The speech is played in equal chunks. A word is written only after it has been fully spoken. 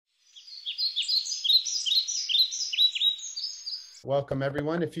Welcome,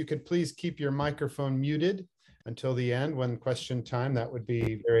 everyone. If you could please keep your microphone muted until the end when question time, that would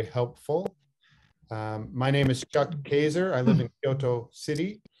be very helpful. My name is Chuck Kayser. I live in Kyoto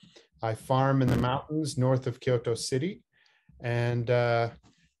City. I farm in the mountains north of Kyoto City. And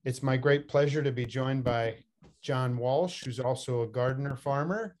it's my great pleasure to be joined by John Walsh, who's also a gardener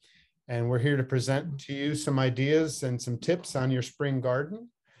farmer. And we're here to present to you some ideas and some tips on your spring garden.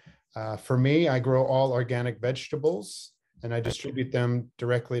 For me, I grow all organic vegetables and I distribute them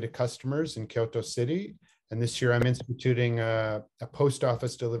directly to customers in Kyoto City. And this year I'm instituting a post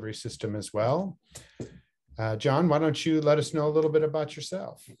office delivery system as well. John, why don't you let us know a little bit about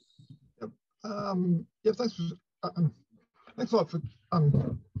yourself? Thanks a lot for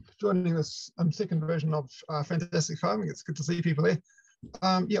joining this second version of Fantastic Farming. It's good to see people there.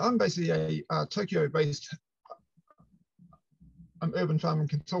 I'm basically a Tokyo-based urban farming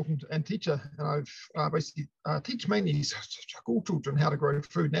consultant and teacher, and I've basically teach mainly school children how to grow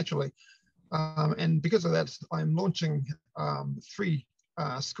food naturally. And because of that, I'm launching 3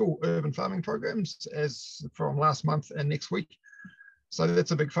 school urban farming programs as from last month and next week. So that's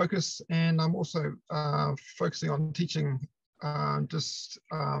a big focus. And I'm also focusing on teaching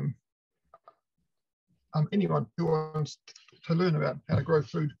anyone who wants to learn about how to grow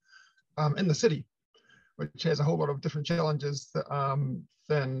food in the city, which has a whole lot of different challenges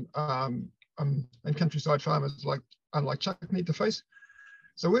than countryside farmers like Chuck need to face.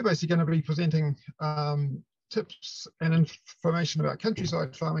 So we're basically going to be presenting tips and information about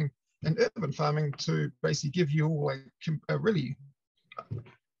countryside farming and urban farming to basically give you all a really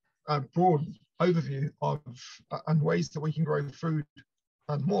broad overview of ways that we can grow food,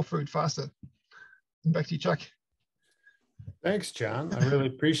 more food faster. And back to you, Chuck. Thanks, John. I really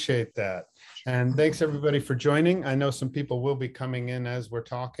appreciate that. And thanks everybody for joining. I know some people will be coming in as we're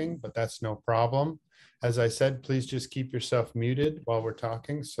talking, but that's no problem. As I said, please just keep yourself muted while we're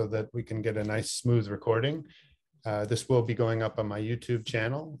talking so that we can get a nice smooth recording. This will be going up on my YouTube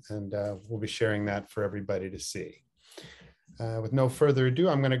channel and we'll be sharing that for everybody to see. With no further ado,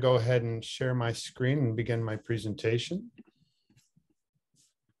 I'm going to go ahead and share my screen and begin my presentation.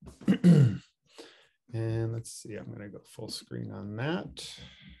 And let's see, I'm going to go full screen on that.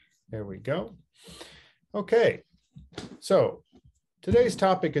 There we go. Okay, so today's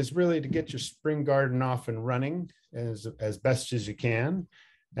topic is really to get your spring garden off and running as best as you can.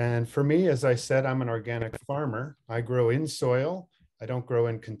 And for me, as I said, I'm an organic farmer. I grow in soil. I don't grow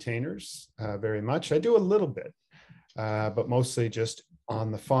in containers very much. I do a little bit, but mostly just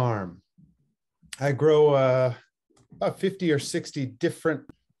on the farm. I grow about 50 or 60 different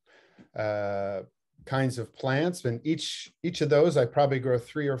kinds of plants, and each of those I probably grow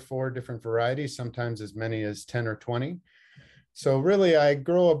 3 or 4 different varieties, sometimes as many as 10 or 20. So really I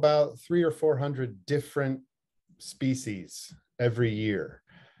grow about 300 or 400 different species every year.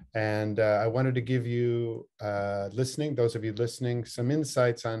 And I wanted to give you those of you listening, some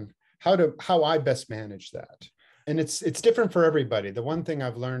insights on how I best manage that. And it's different for everybody. The one thing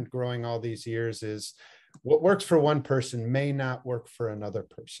I've learned growing all these years is what works for one person may not work for another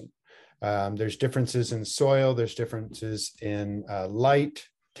person. There's differences in soil, there's differences in light,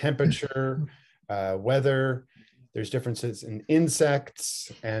 temperature, weather, there's differences in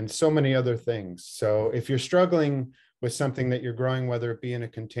insects, and so many other things. So if you're struggling with something that you're growing, whether it be in a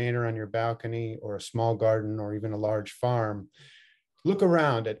container on your balcony or a small garden or even a large farm, look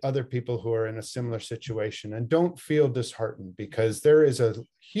around at other people who are in a similar situation and don't feel disheartened, because there is a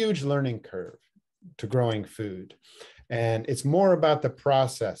huge learning curve to growing food. And it's more about the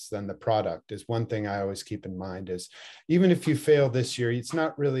process than the product is one thing I always keep in mind. Is even if you fail this year, it's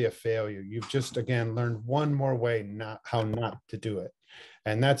not really a failure. You've just, again, learned one more way how not to do it.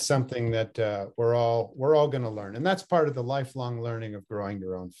 And that's something that we're all going to learn. And that's part of the lifelong learning of growing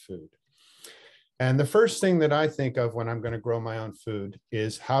your own food. And the first thing that I think of when I'm going to grow my own food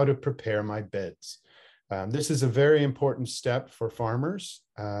is how to prepare my beds. This is a very important step for farmers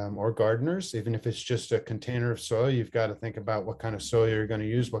or gardeners. Even if it's just a container of soil, you've got to think about what kind of soil you're going to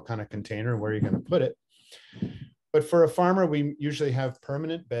use, what kind of container, where you're going to put it. But for a farmer, we usually have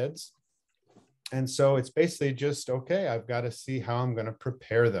permanent beds. And so it's basically just, okay, I've got to see how I'm going to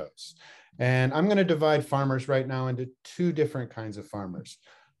prepare those. And I'm going to divide farmers right now into 2 different kinds of farmers,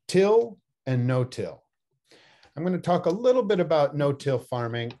 till and no-till. I'm going to talk a little bit about no-till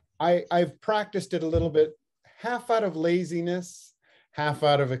farming. I've practiced it a little bit, half out of laziness, half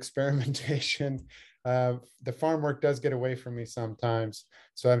out of experimentation. The farm work does get away from me sometimes,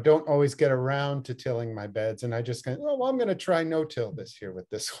 so I don't always get around to tilling my beds. And I just go, oh, well, I'm going to try no-till this year with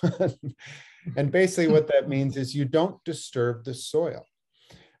this one. And basically what that means is you don't disturb the soil.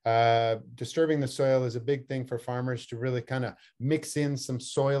 Disturbing the soil is a big thing for farmers to really kind of mix in some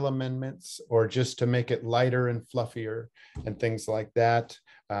soil amendments or just to make it lighter and fluffier and things like that.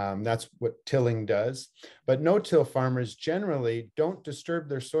 That's what tilling does. But no-till farmers generally don't disturb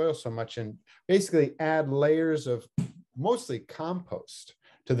their soil so much and basically add layers of mostly compost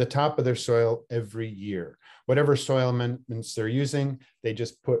to the top of their soil every year. Whatever soil amendments they're using, they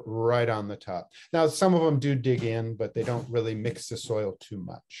just put right on the top. Now, some of them do dig in, but they don't really mix the soil too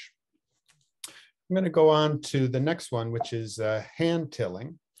much. I'm going to go on to the next one, which is hand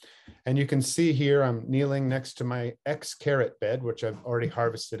tilling. And you can see here, I'm kneeling next to my carrot bed, which I've already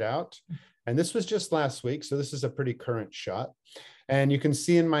harvested out. And this was just last week, so this is a pretty current shot. And you can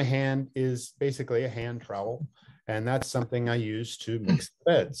see in my hand is basically a hand trowel. And that's something I use to mix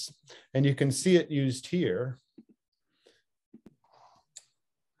beds. And you can see it used here.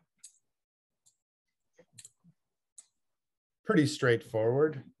 Pretty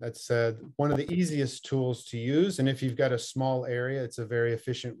straightforward. That's one of the easiest tools to use. And if you've got a small area, it's a very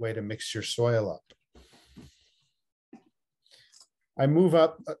efficient way to mix your soil up. I move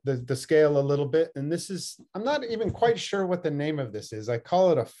up the scale a little bit. And this is, I'm not even quite sure what the name of this is. I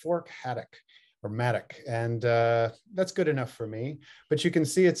call it a fork haddock or mattock, and that's good enough for me. But you can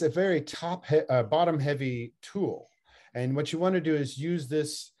see it's a very bottom heavy tool. And what you want to do is use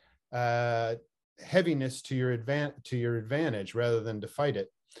this heaviness to your advantage rather than to fight it.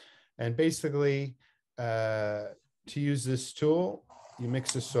 And basically, to use this tool, you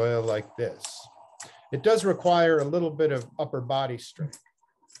mix the soil like this. It does require a little bit of upper body strength,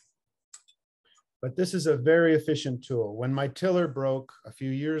 but this is a very efficient tool. When my tiller broke a few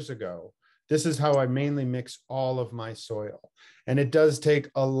years ago, this is how I mainly mix all of my soil. And it does take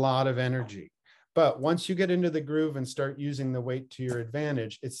a lot of energy. But once you get into the groove and start using the weight to your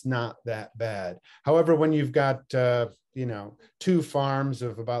advantage, it's not that bad. However, when you've got, 2 farms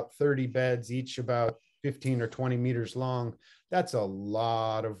of about 30 beds, each about 15 or 20 meters long, that's a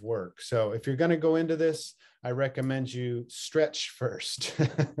lot of work. So if you're going to go into this, I recommend you stretch first.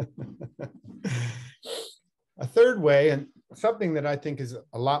 A third way, and something that I think is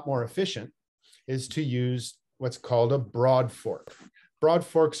a lot more efficient, is to use what's called a broad fork. Broad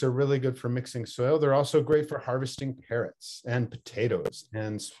forks are really good for mixing soil. They're also great for harvesting carrots and potatoes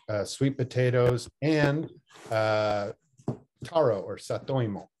and sweet potatoes and taro or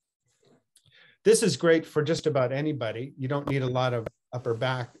satoimo. This is great for just about anybody. You don't need a lot of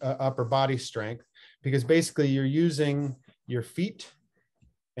upper body strength because basically you're using your feet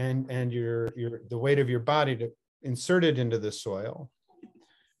and the weight of your body to insert it into the soil.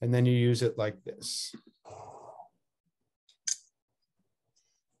 And then you use it like this.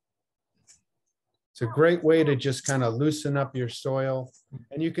 It's a great way to just kind of loosen up your soil.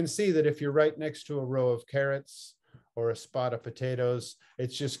 And you can see that if you're right next to a row of carrots or a spot of potatoes,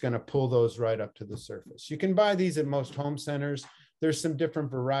 it's just going to pull those right up to the surface. You can buy these at most home centers. There's some different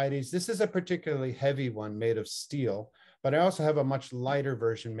varieties. This is a particularly heavy one made of steel, but I also have a much lighter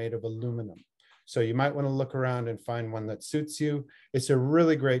version made of aluminum. So you might want to look around and find one that suits you. It's a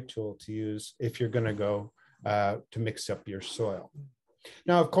really great tool to use if you're going to go to mix up your soil.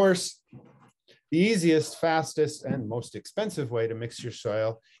 Now, of course, the easiest, fastest, and most expensive way to mix your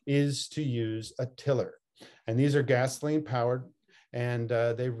soil is to use a tiller. And these are gasoline powered, and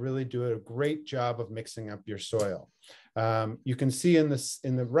they really do a great job of mixing up your soil. You can see in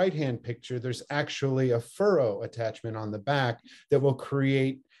the right-hand picture, there's actually a furrow attachment on the back that will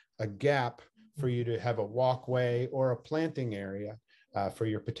create a gap for you to have a walkway or a planting area for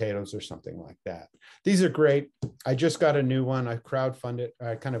your potatoes or something like that. These are great. I just got a new one. I crowdfunded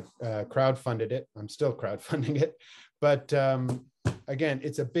it. I'm still crowdfunding it. But again,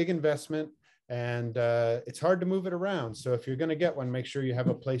 it's a big investment and it's hard to move it around. So if you're going to get one, make sure you have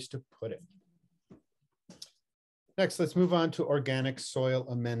a place to put it. Next, let's move on to organic soil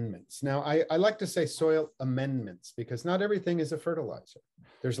amendments. Now, I like to say soil amendments because not everything is a fertilizer.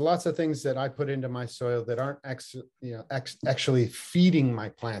 There's lots of things that I put into my soil that aren't actually feeding my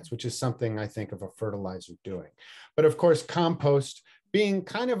plants, which is something I think of a fertilizer doing. But of course, compost being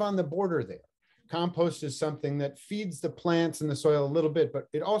kind of on the border there. Compost is something that feeds the plants and the soil a little bit, but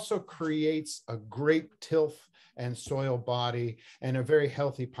it also creates a great tilth and soil body and a very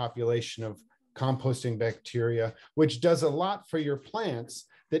healthy population of composting bacteria, which does a lot for your plants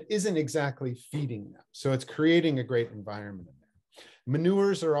that isn't exactly feeding them. So it's creating a great environment in there.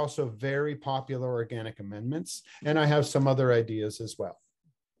 Manures are also very popular organic amendments, and I have some other ideas as well.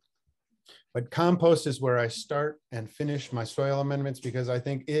 But compost is where I start and finish my soil amendments because I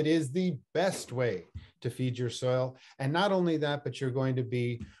think it is the best way to feed your soil. And not only that, but you're going to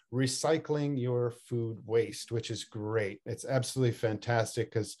be recycling your food waste, which is great. It's absolutely fantastic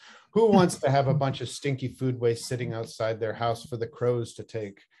because who wants to have a bunch of stinky food waste sitting outside their house for the crows to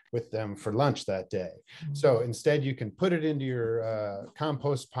take with them for lunch that day? So instead, you can put it into your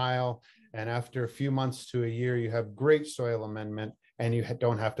compost pile. And after a few months to a year, you have great soil amendment and you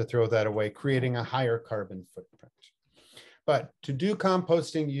don't have to throw that away, creating a higher carbon footprint. But to do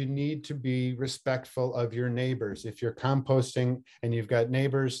composting, you need to be respectful of your neighbors. If you're composting and you've got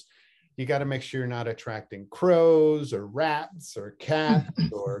neighbors, you got to make sure you're not attracting crows or rats or cats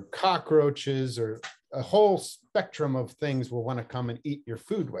or cockroaches or a whole spectrum of things will want to come and eat your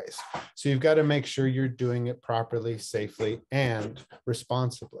food waste. So you've got to make sure you're doing it properly, safely, and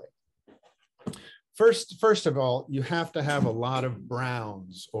responsibly. First of all, you have to have a lot of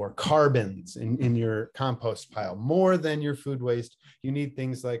browns or carbons in your compost pile. More than your food waste, you need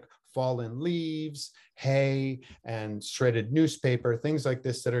things like fallen leaves, hay, and shredded newspaper, things like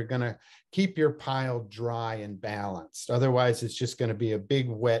this that are going to keep your pile dry and balanced. Otherwise, it's just going to be a big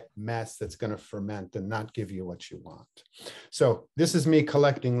wet mess that's going to ferment and not give you what you want. So this is me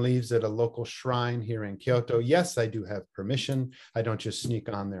collecting leaves at a local shrine here in Kyoto. Yes, I do have permission. I don't just sneak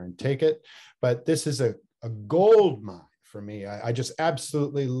on there and take it, but this is a gold mine for me. I just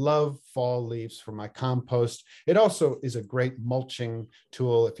absolutely love fall leaves for my compost. It also is a great mulching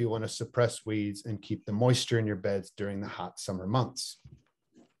tool if you want to suppress weeds and keep the moisture in your beds during the hot summer months.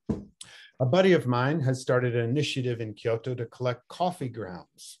 A buddy of mine has started an initiative in Kyoto to collect coffee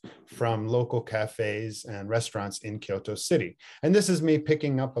grounds from local cafes and restaurants in Kyoto City. And this is me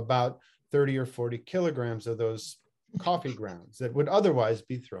picking up about 30 or 40 kilograms of those coffee grounds that would otherwise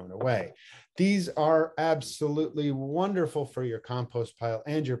be thrown away. These are absolutely wonderful for your compost pile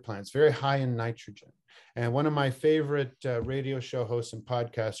and your plants, very high in nitrogen. And one of my favorite radio show hosts and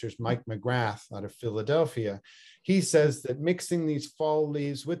podcasters, Mike McGrath out of Philadelphia, he says that mixing these fall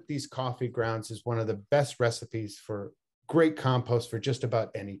leaves with these coffee grounds is one of the best recipes for great compost for just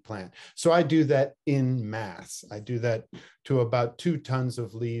about any plant. So I do that in mass. I do that to about 2 tons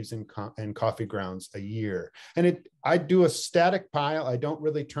of leaves and coffee grounds a year. And I do a static pile. I don't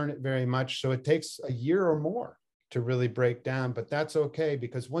really turn it very much. So it takes a year or more to really break down, but that's okay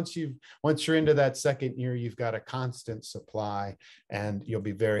because once you're into that second year, you've got a constant supply and you'll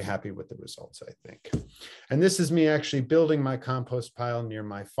be very happy with the results, I think. And this is me actually building my compost pile near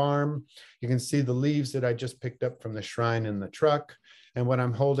my farm. You can see the leaves that I just picked up from the shrine in the truck. And what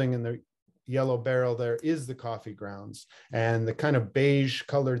I'm holding in the yellow barrel there is the coffee grounds. And the kind of beige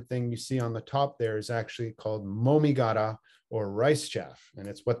colored thing you see on the top there is actually called momigara or rice chaff. And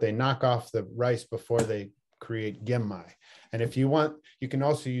it's what they knock off the rice before they create genmai. And if you want, you can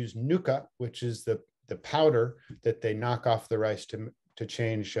also use nuka, which is the powder that they knock off the rice to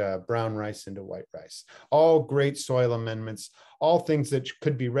change brown rice into white rice. All great soil amendments, all things that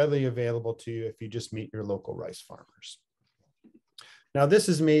could be readily available to you if you just meet your local rice farmers. Now, this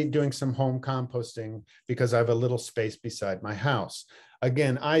is me doing some home composting because I have a little space beside my house.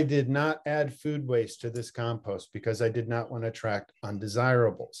 Again, I did not add food waste to this compost because I did not want to attract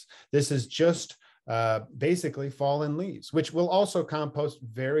undesirables. This is just basically fallen leaves, which will also compost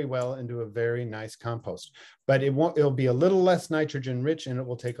very well into a very nice compost. But it'll be a little less nitrogen rich and it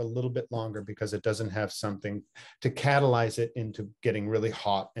will take a little bit longer because it doesn't have something to catalyze it into getting really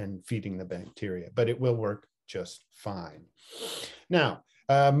hot and feeding the bacteria, but it will work just fine. Now,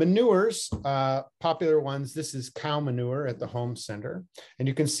 manures, popular ones, this is cow manure at the home center. And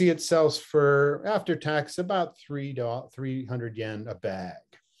you can see it sells for, after tax, about 300 yen a bag.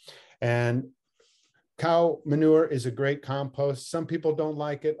 And cow manure is a great compost. Some people don't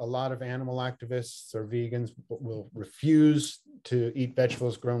like it. A lot of animal activists or vegans will refuse to eat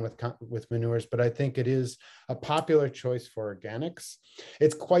vegetables grown with manures, but I think it is a popular choice for organics.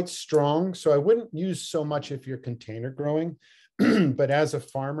 It's quite strong, so I wouldn't use so much if you're container growing, but as a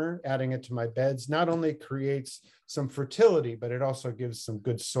farmer, adding it to my beds not only creates some fertility, but it also gives some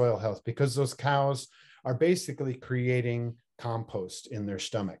good soil health because those cows are basically creating compost in their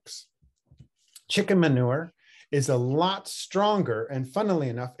stomachs. Chicken manure is a lot stronger, and funnily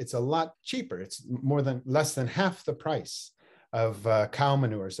enough, it's a lot cheaper. It's less than half the price of cow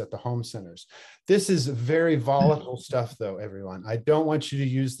manures at the home centers. This is very volatile stuff, though, everyone. I don't want you to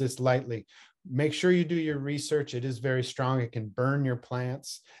use this lightly. Make sure you do your research. It is very strong. It can burn your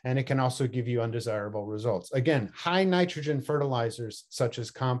plants, and it can also give you undesirable results. Again, high nitrogen fertilizers such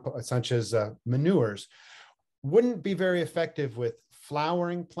as manures wouldn't be very effective with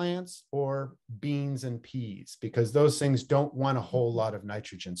flowering plants or beans and peas, because those things don't want a whole lot of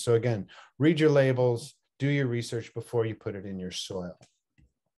nitrogen. So again, read your labels, do your research before you put it in your soil.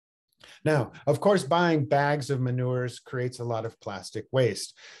 Now, of course, buying bags of manures creates a lot of plastic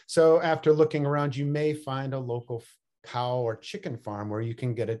waste. So after looking around, you may find a local cow or chicken farm where you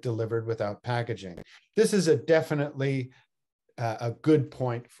can get it delivered without packaging. This is definitely a good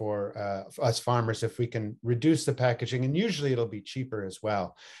point for us farmers if we can reduce the packaging, and usually it'll be cheaper as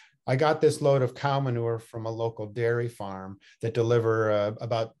well. I got this load of cow manure from a local dairy farm that deliver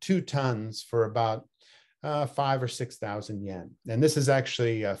about 2 tons for about 5,000 or 6,000 yen. And this is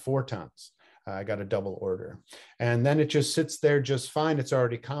actually 4 tons. I got a double order. And then it just sits there just fine. It's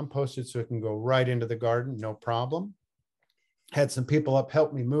already composted, so it can go right into the garden, no problem. Had some people up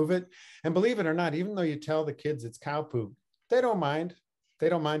help me move it. And believe it or not, even though you tell the kids it's cow poop, they don't mind. They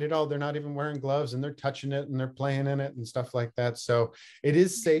don't mind at all. They're not even wearing gloves, and they're touching it and they're playing in it and stuff like that. So it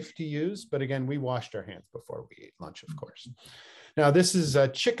is safe to use. But again, we washed our hands before we ate lunch, of course. Now, this is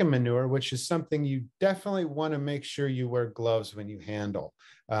chicken manure, which is something you definitely want to make sure you wear gloves when you handle.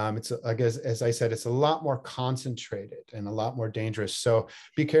 It's, I guess, as I said, it's a lot more concentrated and a lot more dangerous. So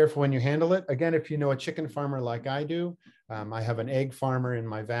be careful when you handle it. Again, if you know a chicken farmer like I do, I have an egg farmer in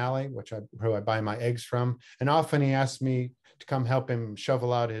my valley, who I buy my eggs from. And often he asks me to come help him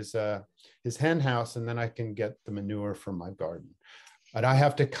shovel out his hen house, and then I can get the manure from my garden. But I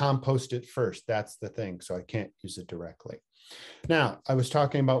have to compost it first. That's the thing. So I can't use it directly. Now, I was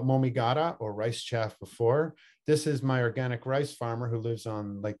talking about momigata or rice chaff before. This is my organic rice farmer who lives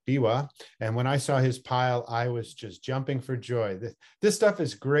on Lake Biwa. And when I saw his pile, I was just jumping for joy. This stuff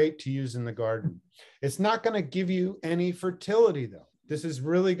is great to use in the garden. It's not going to give you any fertility, though. This is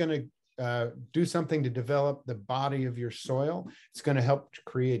really going to do something to develop the body of your soil. It's going to help to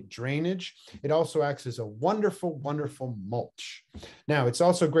create drainage. It also acts as a wonderful, wonderful mulch. Now, it's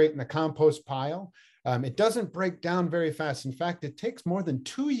also great in the compost pile. It doesn't break down very fast. In fact, it takes more than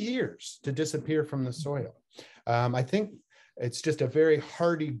 2 years to disappear from the soil. I think it's just a very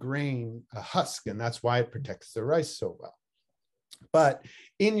hardy grain, a husk, and that's why it protects the rice so well. But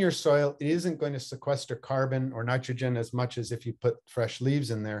in your soil, it isn't going to sequester carbon or nitrogen as much as if you put fresh leaves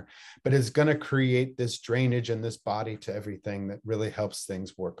in there, but it's going to create this drainage and this body to everything that really helps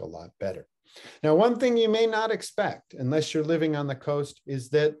things work a lot better. Now, one thing you may not expect, unless you're living on the coast, is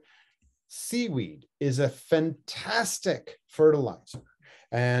that seaweed is a fantastic fertilizer,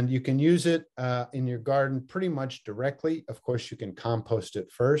 and you can use it in your garden pretty much directly. Of course, you can compost it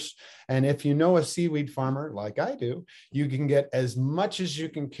first. And if you know a seaweed farmer like I do, you can get as much as you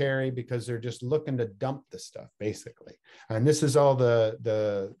can carry because they're just looking to dump the stuff, basically. And this is all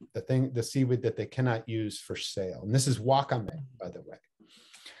the seaweed that they cannot use for sale. And this is wakame, by the way.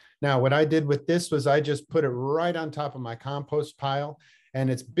 Now, what I did with this was I just put it right on top of my compost pile. And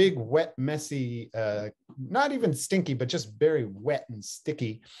it's big, wet, messy, not even stinky, but just very wet and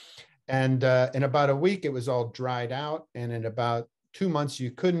sticky. And in about a week, it was all dried out. And in about 2 months,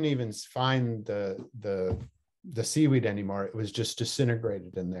 you couldn't even find the seaweed anymore. It was just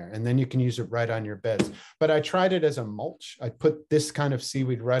disintegrated in there. And then you can use it right on your beds. But I tried it as a mulch. I put this kind of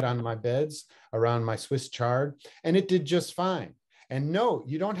seaweed right on my beds around my Swiss chard, and it did just fine. And no,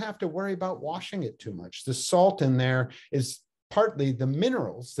 you don't have to worry about washing it too much. The salt in there is partly the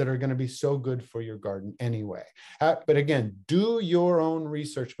minerals that are going to be so good for your garden anyway. But again, do your own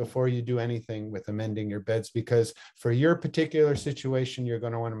research before you do anything with amending your beds, because for your particular situation, you're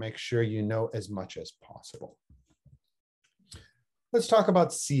going to want to make sure you know as much as possible. Let's talk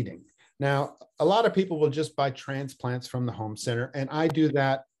about seeding. Now, a lot of people will just buy transplants from the home center, and I do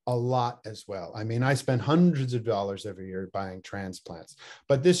that a lot as well. I mean, I spend hundreds of dollars every year buying transplants,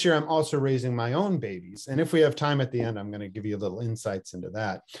 but this year I'm also raising my own babies. And if we have time at the end, I'm going to give you a little insights into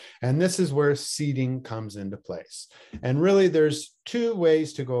that. And this is where seeding comes into place. And really there's 2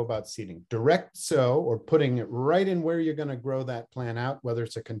 ways to go about seeding: direct sow, or putting it right in where you're going to grow that plant out, whether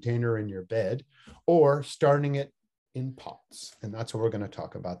it's a container in your bed, or starting it in pots. And that's what we're going to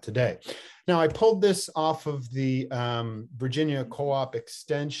talk about today. Now, I pulled this off of the Virginia Co-op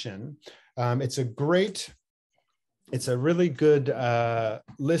extension. It's a really good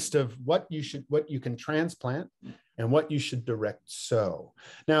list of what you can transplant and what you should direct sow.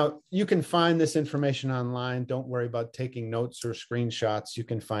 Now, you can find this information online. Don't worry about taking notes or screenshots. You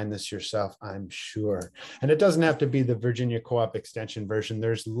can find this yourself, I'm sure. And it doesn't have to be the Virginia Co-op extension version.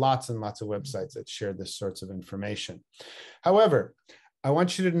 There's lots and lots of websites that share this sorts of information. However, I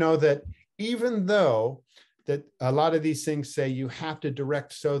want you to know that even though that a lot of these things say you have to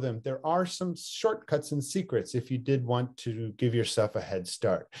direct sow them, there are some shortcuts and secrets if you did want to give yourself a head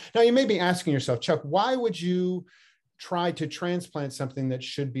start. Now, you may be asking yourself, Chuck, why would you try to transplant something that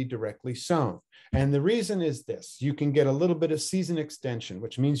should be directly sown. And the reason is this: you can get a little bit of season extension,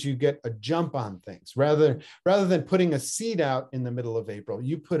 which means you get a jump on things. Rather than putting a seed out in the middle of April,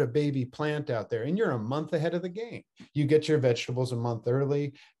 you put a baby plant out there and you're a month ahead of the game. You get your vegetables a month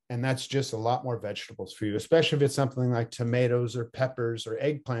early, and that's just a lot more vegetables for you, especially if it's something like tomatoes or peppers or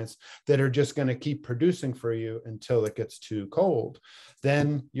eggplants that are just going to keep producing for you until it gets too cold.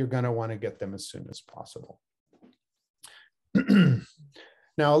 Then you're going to want to get them as soon as possible.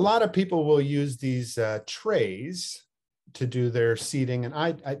 Now, a lot of people will use these trays to do their seeding,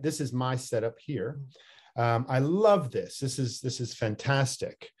 and this is my setup here. I love this. This is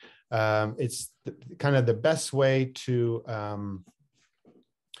fantastic. It's kind of the best way to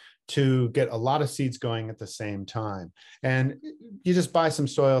get a lot of seeds going at the same time. And you just buy some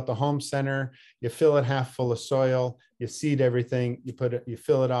soil at the home center, you fill it half full of soil, you seed everything, you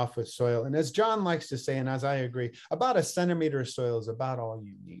fill it off with soil. And as John likes to say, and as I agree, about 1 centimeter of soil is about all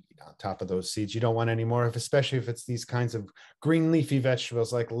you need on top of those seeds. You don't want any more, especially if it's these kinds of green leafy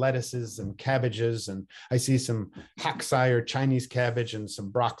vegetables like lettuces and cabbages. And I see some hacksai or Chinese cabbage and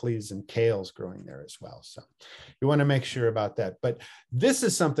some broccolis and kales growing there as well. So you want to make sure about that. But this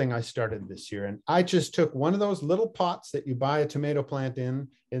is something I started this year. And I just took one of those little pots that you buy a tomato plant in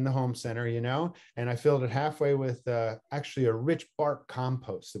the home center, and I filled it halfway with actually a rich bark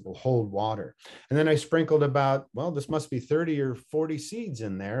compost that will hold water. And then I sprinkled about, well, this must be 30 or 40 seeds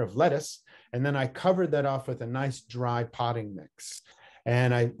in there of lettuce. And then I covered that off with a nice dry potting mix.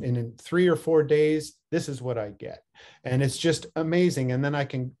 And in 3 or 4 days, this is what I get. And it's just amazing. And then I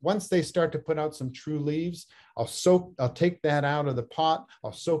can, once they start to put out some true leaves, I'll take that out of the pot,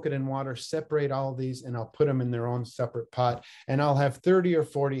 I'll soak it in water, separate all of these, and I'll put them in their own separate pot. And I'll have 30 or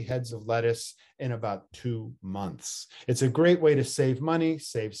 40 heads of lettuce in about 2 months. It's a great way to save money,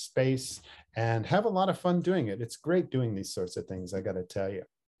 save space, and have a lot of fun doing it. It's great doing these sorts of things, I got to tell you.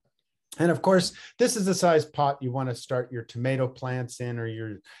 And of course, this is the size pot you want to start your tomato plants in,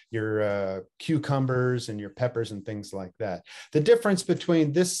 or your cucumbers and your peppers and things like that. The difference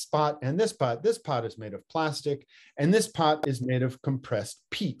between this pot and this pot is made of plastic, and this pot is made of compressed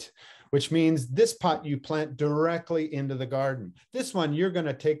peat, which means this pot you plant directly into the garden. This one, you're going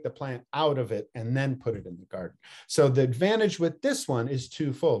to take the plant out of it and then put it in the garden. So the advantage with this one is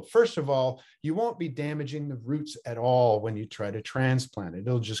twofold. First of all, you won't be damaging the roots at all when you try to transplant it.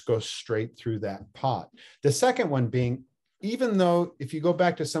 It'll just go straight through that pot. The second one being, even though if you go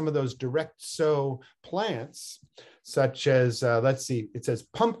back to some of those direct sow plants, such as, let's see, it says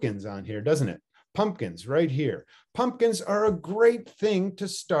pumpkins on here, doesn't it? Pumpkins right here. Pumpkins are a great thing to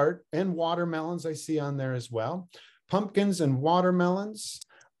start, and watermelons I see on there as well. Pumpkins and watermelons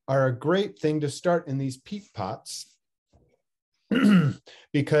are a great thing to start in these peat pots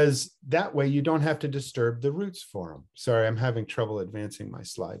because that way you don't have to disturb the roots for them. Sorry, I'm having trouble advancing my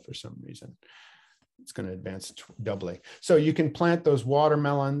slide for some reason. It's going to advance doubly. So you can plant those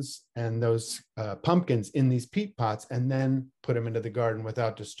watermelons and those pumpkins in these peat pots and then put them into the garden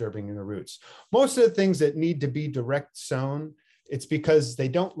without disturbing the roots. Most of the things that need to be direct sown, it's because they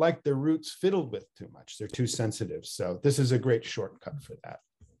don't like their roots fiddled with too much. They're too sensitive. So this is a great shortcut for that.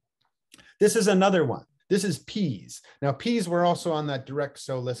 This is another one. This is peas. Now, peas were also on that direct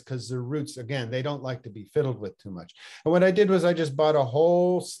sow list because the roots, again, they don't like to be fiddled with too much. And what I did was I just bought a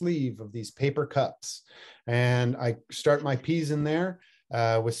whole sleeve of these paper cups, and I start my peas in there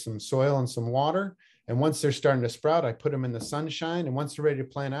with some soil and some water. And once they're starting to sprout, I put them in the sunshine. And once they're ready to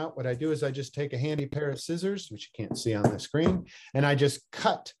plant out, what I do is I just take a handy pair of scissors, which you can't see on the screen, and I just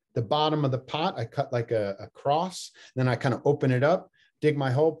cut the bottom of the pot. I cut like a cross. Then I kind of open it up, dig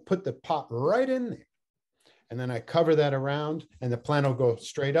my hole, put the pot right in there. And then I cover that around, and the plant will go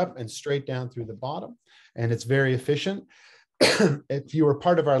straight up and straight down through the bottom. And it's very efficient. If you were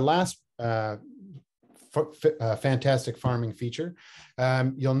part of our last fantastic farming feature,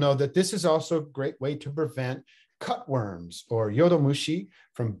 you'll know that this is also a great way to prevent cutworms or yodomushi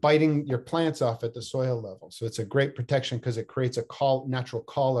from biting your plants off at the soil level. So it's a great protection because it creates a natural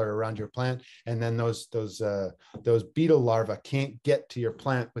collar around your plant, and then those beetle larvae can't get to your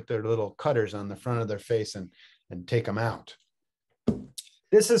plant with their little cutters on the front of their face and take them out.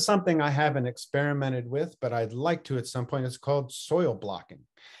 This is something I haven't experimented with, but I'd like to at some point. It's called soil blocking.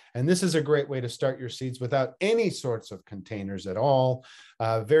 And this is a great way to start your seeds without any sorts of containers at all.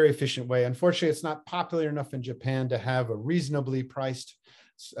 Very efficient way. Unfortunately, it's not popular enough in Japan to have a reasonably priced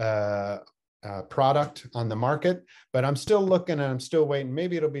product on the market, but I'm still looking and I'm still waiting.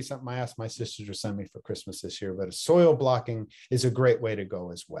 Maybe it'll be something I asked my sister to send me for Christmas this year, but soil blocking is a great way to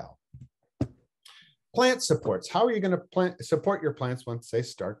go as well. Plant supports. How are you going to support your plants once they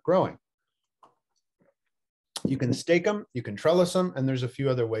start growing? You can stake them, you can trellis them, and there's a few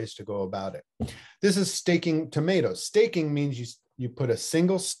other ways to go about it. This is staking tomatoes. Staking means you put a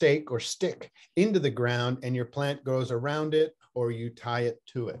single stake or stick into the ground and your plant grows around it, or you tie it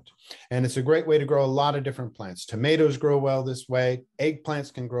to it. And it's a great way to grow a lot of different plants. Tomatoes grow well this way.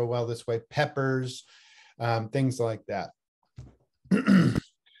 Eggplants can grow well this way. Peppers, things like that.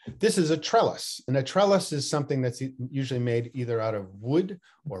 This is a trellis, and a trellis is something that's usually made either out of wood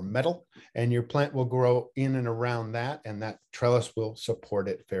or metal, and your plant will grow in and around that, and that trellis will support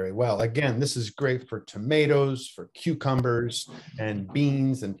it very well. Again, this is great for tomatoes, for cucumbers, and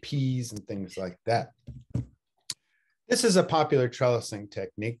beans and peas and things like that. This is a popular trellising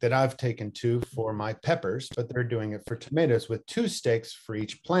technique that I've taken to for my peppers, but they're doing it for tomatoes with 2 stakes for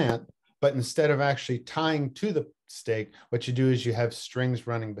each plant. But instead of actually tying to the stake, what you do is you have strings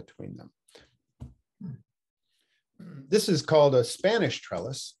running between them. This is called a Spanish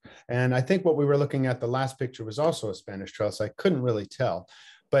trellis. And I think what we were looking at, the last picture, was also a Spanish trellis. I couldn't really tell,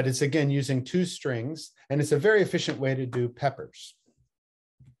 but it's again using 2 strings, and it's a very efficient way to do peppers.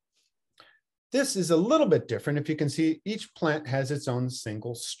 This is a little bit different. If you can see, each plant has its own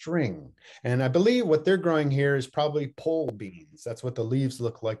single string. And I believe what they're growing here is probably pole beans. That's what the leaves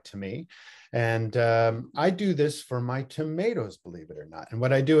look like to me. And I do this for my tomatoes, believe it or not. And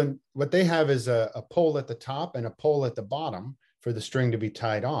what I do, and what they have is a pole at the top and a pole at the bottom for the string to be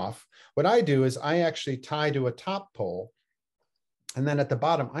tied off. What I do is I actually tie to a top pole, and then at the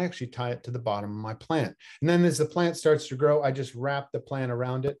bottom, I actually tie it to the bottom of my plant. And then as the plant starts to grow, I just wrap the plant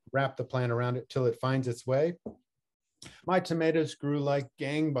around it till it finds its way. My tomatoes grew like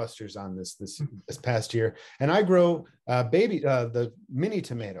gangbusters on this past year. And I grow the mini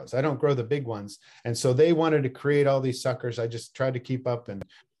tomatoes. I don't grow the big ones. And so they wanted to create all these suckers. I just tried to keep up. And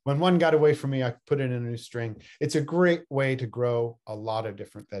when one got away from me, I put it in a new string. It's a great way to grow a lot of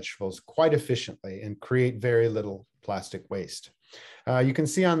different vegetables quite efficiently and create very little plastic waste. You can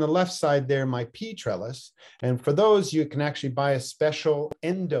see on the left side there my pea trellis, and for those you can actually buy a special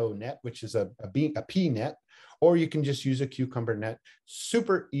endo net, which is a pea net, or you can just use a cucumber net.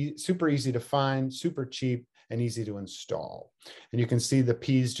 Super easy to find, super cheap, and easy to install. And you can see the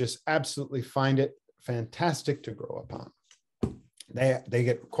peas just absolutely find it fantastic to grow upon. They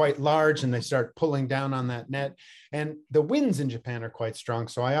get quite large and they start pulling down on that net. And the winds in Japan are quite strong,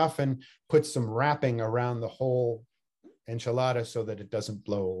 so I often put some wrapping around the whole enchilada so that it doesn't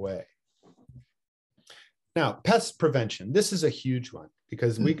blow away. Now, pest prevention. This is a huge one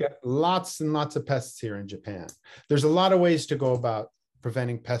because we get lots and lots of pests here in Japan. There's a lot of ways to go about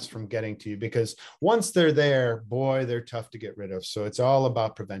preventing pests from getting to you, because once they're there, boy, they're tough to get rid of. So it's all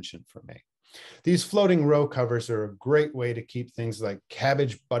about prevention for me. These floating row covers are a great way to keep things like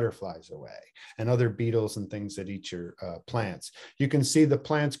cabbage butterflies away and other beetles and things that eat your plants. You can see the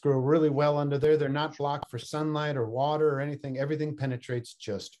plants grow really well under there. They're not blocked for sunlight or water or anything. Everything penetrates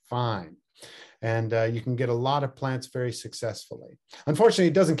just fine. And you can get a lot of plants very successfully. Unfortunately,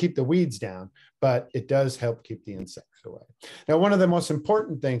 it doesn't keep the weeds down, but it does help keep the insects away. Now, one of the most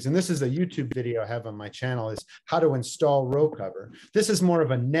important things, and this is a YouTube video I have on my channel, is how to install row cover. This is more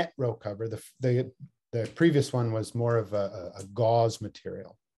of a net row cover. The previous one was more of a gauze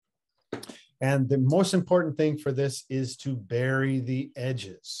material. And the most important thing for this is to bury the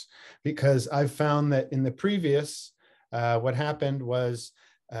edges, because I've found that in the previous, what happened was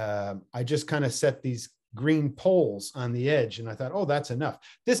I just kind of set these green poles on the edge, and I thought, oh, that's enough.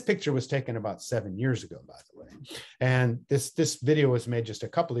 This picture was taken about 7 years ago, by the way. And this video was made just a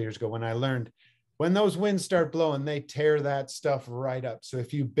couple of years ago when I learned when those winds start blowing, they tear that stuff right up. So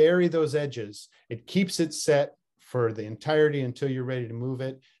if you bury those edges, it keeps it set for the entirety until you're ready to move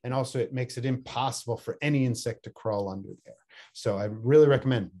it. And also it makes it impossible for any insect to crawl under there. So I really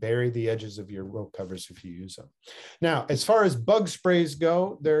recommend bury the edges of your row covers if you use them. Now, as far as bug sprays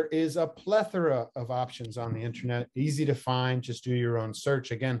go, there is a plethora of options on the internet, easy to find, just do your own search.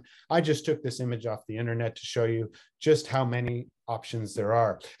 Again, I just took this image off the internet to show you just how many options there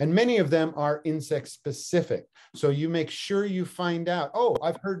are. And many of them are insect specific. So you make sure you find out, oh,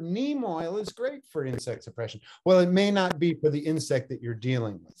 I've heard neem oil is great for insect suppression. Well, it may not be for the insect that you're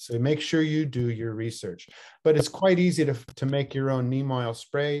dealing with. So make sure you do your research. But it's quite easy to make your own neem oil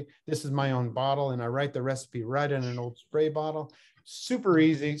spray. This is my own bottle, and I write the recipe right in an old spray bottle. Super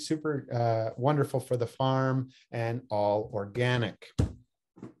easy, super wonderful for the farm, and all organic.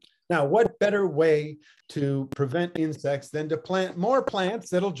 Now, what better way to prevent insects than to plant more plants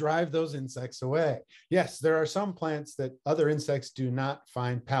that'll drive those insects away? Yes, there are some plants that other insects do not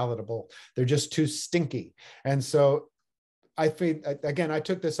find palatable. They're just too stinky. And so I think, again, I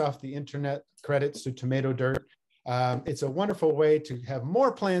took this off the internet, credits to Tomato Dirt. It's a wonderful way to have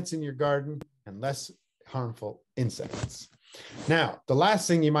more plants in your garden and less harmful insects. Now, the last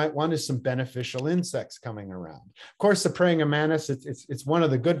thing you might want is some beneficial insects coming around. Of course, the praying mantis, it's one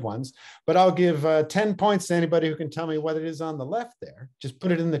of the good ones, but I'll give 10 points to anybody who can tell me what it is on the left there. Just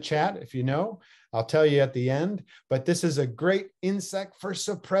put it in the chat if you know. I'll tell you at the end, but this is a great insect for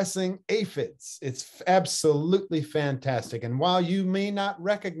suppressing aphids. It's absolutely fantastic. And while you may not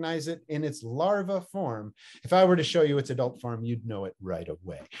recognize it in its larva form, if I were to show you its adult form, you'd know it right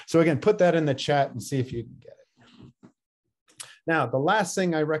away. So again, put that in the chat and see if you can get it. Now, the last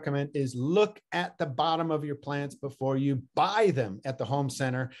thing I recommend is look at the bottom of your plants before you buy them at the home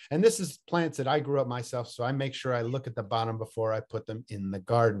center. And this is plants that I grew up myself, so I make sure I look at the bottom before I put them in the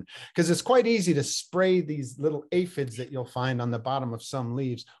garden, because it's quite easy to spray these little aphids that you'll find on the bottom of some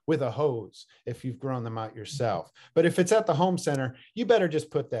leaves with a hose if you've grown them out yourself. But if it's at the home center, you better just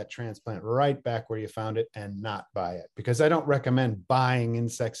put that transplant right back where you found it and not buy it, because I don't recommend buying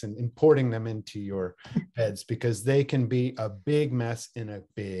insects and importing them into your beds, because they can be a big mess in a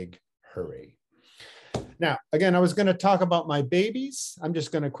big hurry. Now, again, I was going to talk about my babies. I'm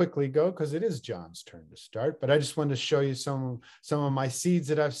just going to quickly go because it is John's turn to start, but I just wanted to show you some of my seeds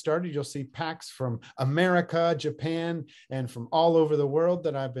that I've started. You'll see packs from America, Japan, and from all over the world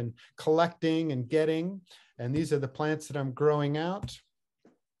that I've been collecting and getting. And these are the plants that I'm growing out.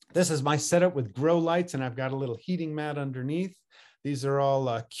 This is my setup with grow lights, and I've got a little heating mat underneath. These are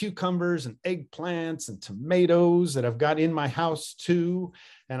all cucumbers and eggplants and tomatoes that I've got in my house too.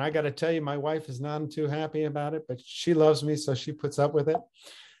 And I got to tell you, my wife is not too happy about it, but she loves me, so she puts up with it.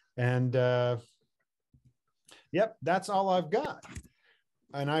 And yep, that's all I've got.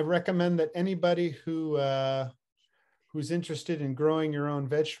 And I recommend that anybody who's interested in growing your own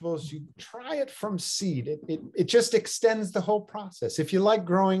vegetables, you try it from seed. It just extends the whole process. If you like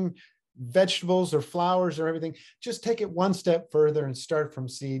growing vegetables or flowers or everything, just take it one step further and start from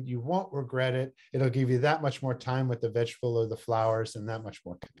seed. You won't regret it. It'll give you that much more time with the vegetable or the flowers and that much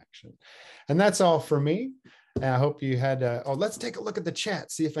more connection. And that's all for me. And I hope you had, let's take a look at the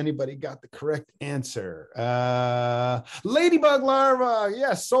chat, see if anybody got the correct answer. Ladybug larva.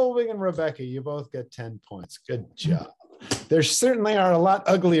 Yes, Solveig and Rebecca, you both get 10 points. Good job. There certainly are a lot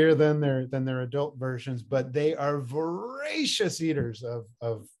uglier than their adult versions, but they are voracious eaters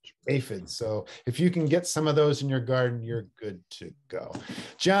of aphids. So if you can get some of those in your garden, you're good to go.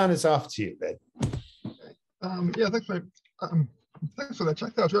 John, it's off to you, Ben. Yeah, thanks for that,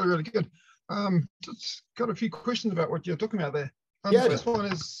 Chuck. That was really, really good. Just got a few questions about what you're talking about there. Yeah. The first one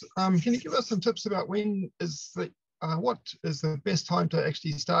is, can you give us some tips about when is what is the best time to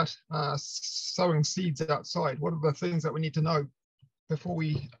actually start sowing seeds outside? What are the things that we need to know before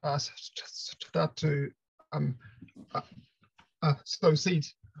we start to sow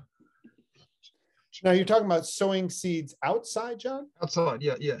seeds? Now you're talking about sowing seeds outside, John? Outside,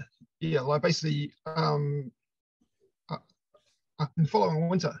 yeah. Like basically, in following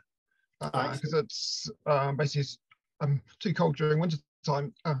winter, because it's basically too cold during winter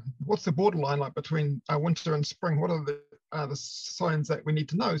time. What's the borderline like between winter and spring? What are the signs that we need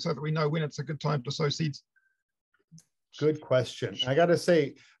to know so that we know when it's a good time to sow seeds? Good question. I got to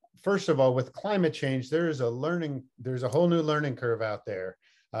say, first of all, with climate change, there's a whole new learning curve out there.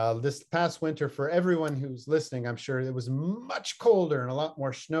 This past winter, for everyone who's listening, I'm sure it was much colder and a lot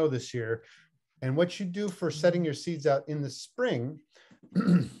more snow this year. And what you do for setting your seeds out in the spring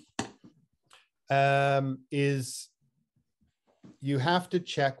is you have to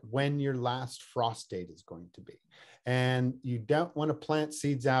check when your last frost date is going to be. And you don't want to plant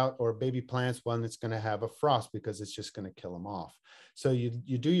seeds out or baby plants when it's going to have a frost, because it's just going to kill them off. So you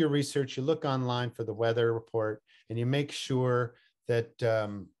do your research, you look online for the weather report, and you make sure that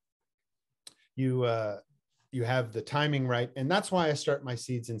you have the timing right. And that's why I start my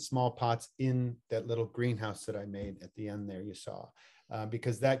seeds in small pots in that little greenhouse that I made at the end there you saw.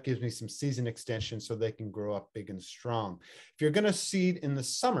 Because that gives me some season extension so they can grow up big and strong. If you're going to seed in the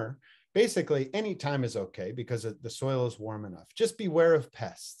summer, basically any time is okay, because the soil is warm enough. Just beware of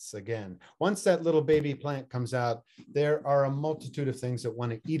pests. Again, once that little baby plant comes out, there are a multitude of things that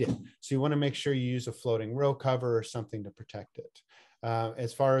want to eat it. So you want to make sure you use a floating row cover or something to protect it.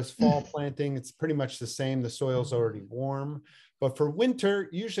 As far as fall planting, it's pretty much the same. The soil's already warm. But for winter,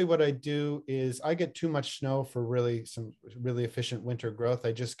 usually what I do is I get too much snow for some really efficient winter growth.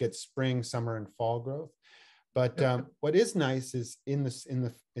 I just get spring, summer, and fall growth. But what is nice is in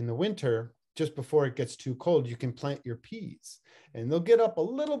the winter, just before it gets too cold, you can plant your peas, and they'll get up a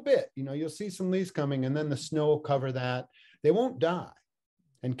little bit. You'll see some leaves coming, and then the snow will cover that. They won't die.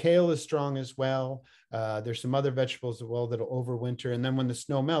 And kale is strong as well. There's some other vegetables as well that'll overwinter. And then when the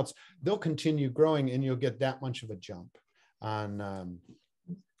snow melts, they'll continue growing, and you'll get that much of a jump on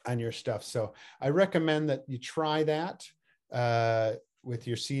on your stuff. So I recommend that you try that with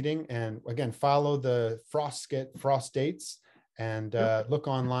your seeding. And again, follow the frost dates and look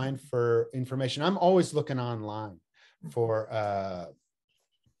online for information. I'm always looking online for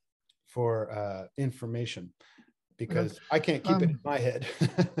information because I can't keep it in my head.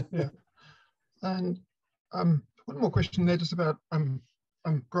 Yeah. And one more question there, just about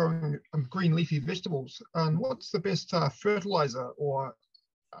growing green leafy vegetables. And what's the best fertilizer or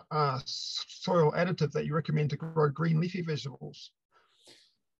soil additive that you recommend to grow green leafy vegetables?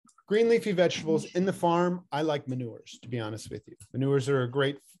 Green leafy vegetables in the farm, I like manures, to be honest with you. Manures are a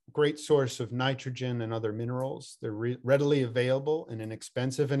great source of nitrogen and other minerals. They're readily available and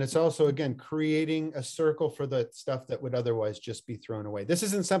inexpensive. And it's also, again, creating a circle for the stuff that would otherwise just be thrown away. This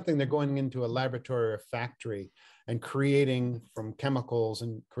isn't something they're going into a laboratory or a factory and creating from chemicals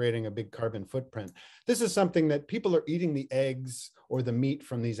and creating a big carbon footprint. This is something that people are eating the eggs or the meat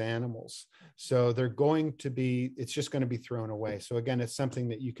from these animals. So it's just going to be thrown away. So again, it's something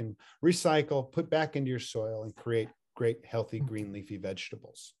that you can recycle, put back into your soil and create great, healthy green leafy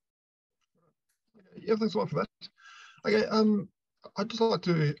vegetables. Yeah, thanks a lot for that. Okay, I'd just like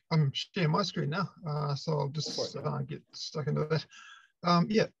to share my screen now. So I'll just get stuck into that.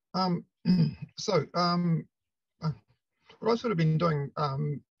 What I've sort of been doing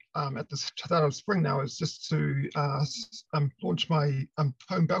at the start of spring now is just to launch my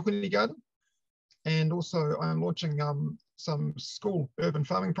home balcony garden. And also I'm launching some school urban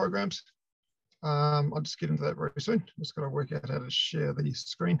farming programs. I'll just get into that very soon. Just got to work out how to share the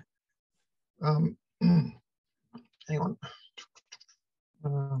screen. Hang on.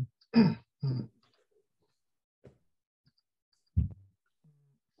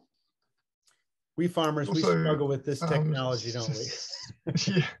 We farmers, we struggle with this technology, don't we?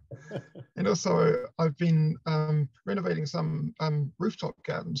 Yeah. And also, I've been renovating some rooftop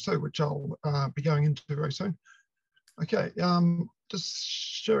gardens too, which I'll be going into very soon. Okay, just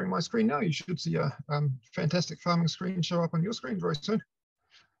sharing my screen now. You should see a fantastic farming screen show up on your screen very soon.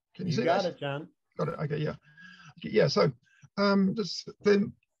 Can you see that? Got it, John. Got it. Okay, yeah. Okay, yeah. So,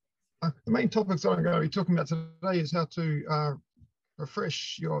 the main topics that I'm going to be talking about today is how to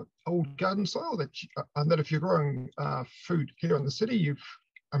refresh your old garden soil that if you're growing food here in the city, you've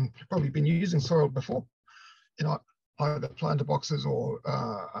probably been using soil before, either planter boxes or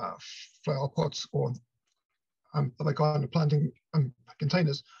flower pots or other kind of planting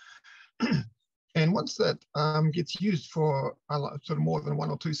containers. And once that gets used for sort of more than 1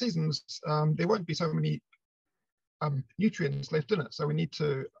 or 2 seasons, there won't be so many nutrients left in it. So we need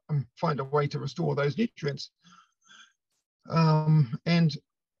to find a way to restore those nutrients. And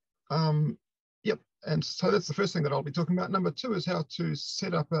so that's the first thing that I'll be talking about. Number 2 is how to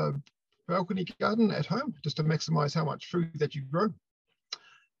set up a balcony garden at home, just to maximize how much food that you grow.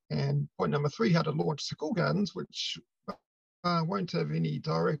 And point number 3, how to launch school gardens, which won't have any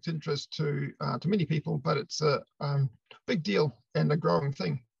direct interest to many people, but it's a big deal and a growing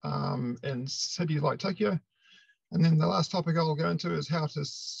thing in cities like Tokyo. And then the last topic I'll go into is how to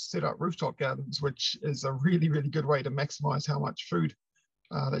set up rooftop gardens, which is a really, really good way to maximize how much food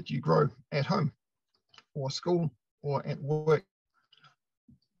that you grow at home or school or at work.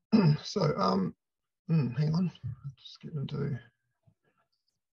 So, hang on, just get into,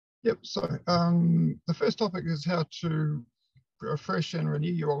 yep. So the first topic is how to refresh and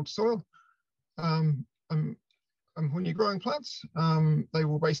renew your old soil. When you're growing plants, they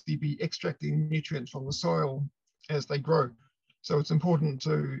will basically be extracting nutrients from the soil as they grow. So it's important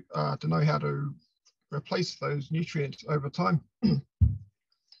to know how to replace those nutrients over time.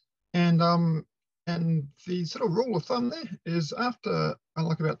 And the sort of rule of thumb there is after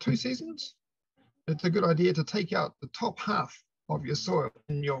like about 2 seasons, it's a good idea to take out the top half of your soil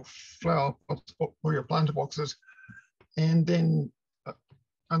in your flower pots or your planter boxes, and then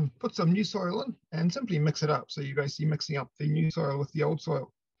put some new soil in and simply mix it up. So you're basically mixing up the new soil with the old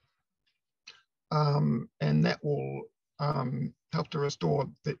soil. And that will help to restore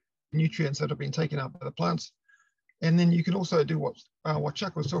the nutrients that have been taken up by the plants. And then you can also do what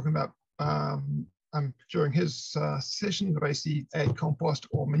Chuck was talking about during his session, basically add compost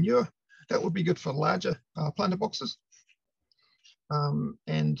or manure. That would be good for larger planter boxes.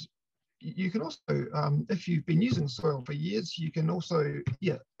 And you can also, if you've been using soil for years, you can also,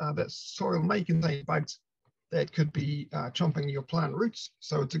 that soil may contain bugs that could be chomping your plant roots.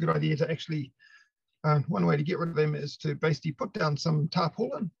 So it's a good idea to actually, one way to get rid of them is to basically put down some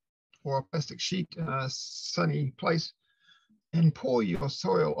tarpaulin or a plastic sheet in a sunny place and pour your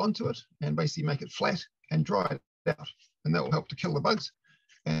soil onto it and basically make it flat and dry it out. And that will help to kill the bugs.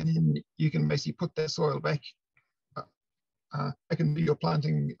 And then you can basically put that soil back I can do your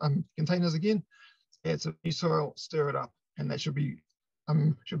planting containers again, add some new soil, stir it up, and that should be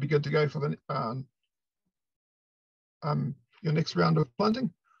good to go for the your next round of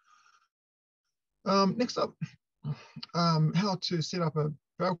planting. Next up, how to set up a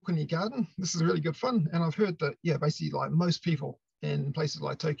balcony garden. This is really good fun, and I've heard that, yeah, basically like most people in places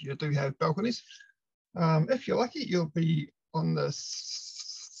like Tokyo do have balconies. If you're lucky, you'll be on the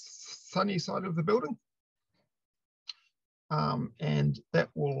sunny side of the building, and that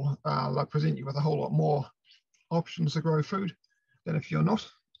will present you with a whole lot more options to grow food than if you're not.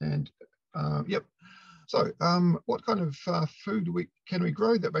 And yep. So what kind of food can we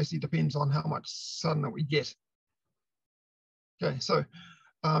grow? That basically depends on how much sun that we get. Okay, so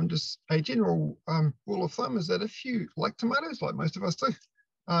just a general rule of thumb is that if you like tomatoes, like most of us do,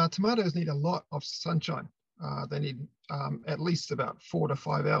 tomatoes need a lot of sunshine. They need at least about 4 to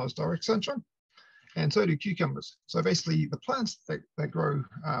 5 hours direct sunshine, and so do cucumbers. So basically the plants that grow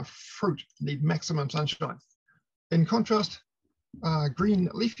fruit need maximum sunshine. In contrast, green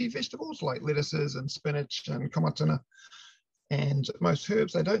leafy vegetables like lettuces and spinach and komatsu and most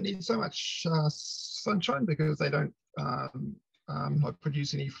herbs, they don't need so much sunshine because they don't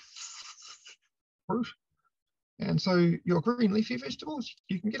produce any fruit. And so your green leafy vegetables,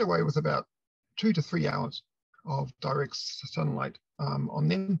 you can get away with about 2 to 3 hours of direct sunlight on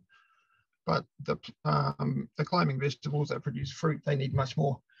them. But the climbing vegetables that produce fruit, they need much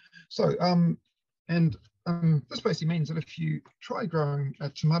more. So this basically means that if you try growing a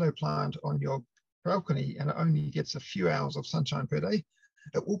tomato plant on your balcony and it only gets a few hours of sunshine per day,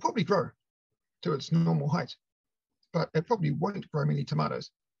 it will probably grow to its normal height, but it probably won't grow many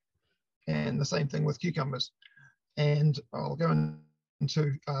tomatoes. And the same thing with cucumbers. And I'll go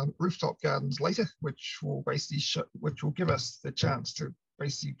into rooftop gardens later, which will basically which will give us the chance to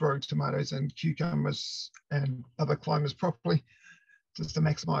basically grow tomatoes and cucumbers and other climbers properly, just to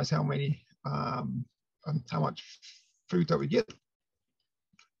maximize how much food that we get.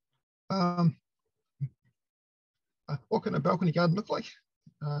 What can a balcony garden look like?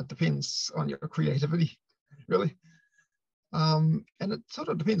 Depends on your creativity, really. And it sort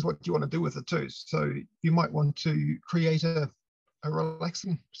of depends what you want to do with it too. So you might want to create a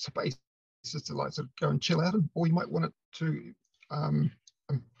relaxing space just to like sort of go and chill out in, or you might want it to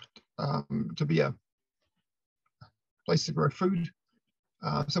be a place to grow food,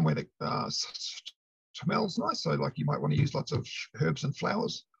 somewhere that smells nice. So like you might want to use lots of herbs and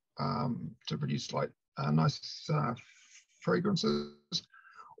flowers to produce like nice fragrances,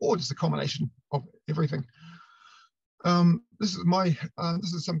 or just a combination of everything. This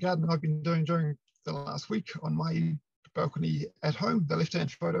is some gardening I've been doing during the last week on my balcony at home. The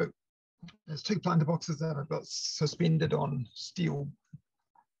left-hand photo, there's 2 planter boxes that I've got suspended on steel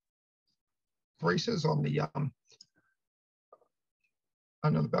braces on the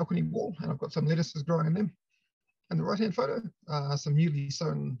under the balcony wall, and I've got some lettuces growing in them. And the right-hand photo, some newly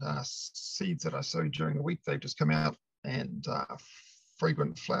sown seeds that I sowed during the week. They've just come out, and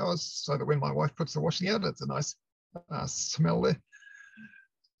fragrant flowers, so that when my wife puts the washing out, it's a nice smell there.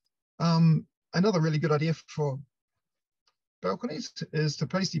 Another really good idea for balconies is to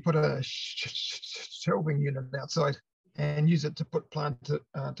basically put a shelving unit outside and use it to put planter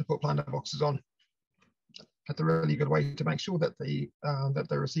boxes on. That's a really good way to make sure that they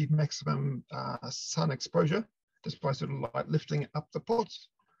receive maximum sun exposure, just by sort of like lifting up the pots.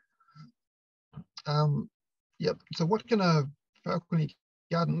 Yep. So what can a balcony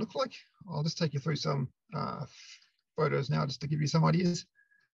garden look like? I'll just take you through some photos now, just to give you some ideas,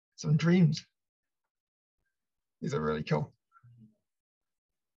 some dreams. These are really cool.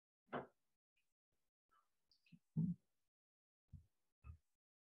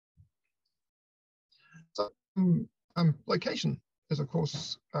 So location is of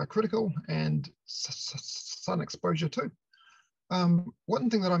course critical, and sun exposure too. One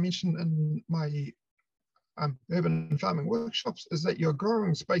thing that I mentioned in my urban farming workshops is that your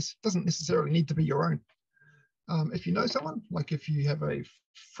growing space doesn't necessarily need to be your own. If you know someone, like if you have a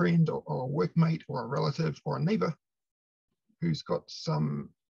friend or a workmate or a relative or a neighbor who's got some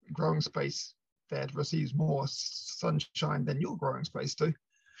growing space that receives more sunshine than your growing space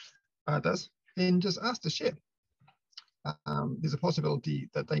does, then just ask to share. There's a possibility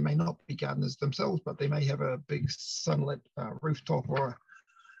that they may not be gardeners themselves, but they may have a big sunlit rooftop or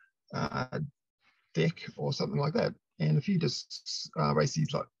a deck or something like that. And if you just basically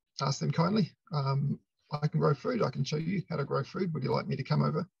like ask them kindly, I can grow food, I can show you how to grow food. Would you like me to come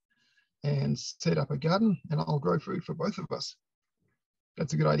over and set up a garden, and I'll grow food for both of us?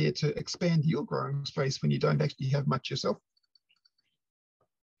 That's a good idea to expand your growing space when you don't actually have much yourself.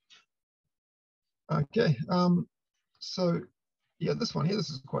 Okay, So yeah, this one here, this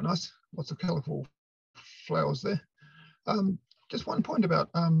is quite nice. Lots of colorful flowers there. Just one point about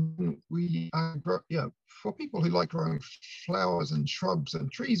for people who like growing flowers and shrubs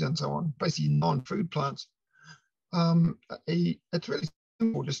and trees and so on, basically non-food plants, it's really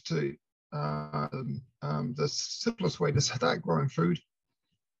simple just to the simplest way to start growing food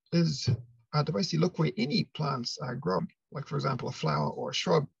is to basically look where any plants are grown, like for example a flower or a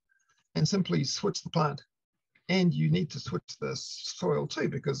shrub, and simply switch the plant. And you need to switch the soil too,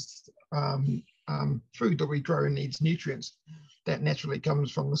 because food that we grow needs nutrients that naturally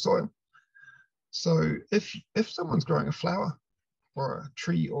comes from the soil. So if someone's growing a flower or a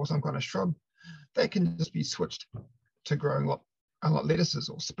tree or some kind of shrub, that can just be switched to growing a lot lettuces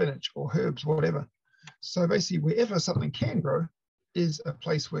or spinach or herbs, whatever. So basically wherever something can grow is a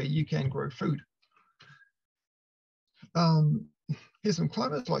place where you can grow food. Here's some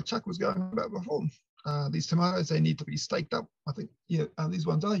climates like Chuck was going about before. These tomatoes, they need to be staked up. I think, yeah, these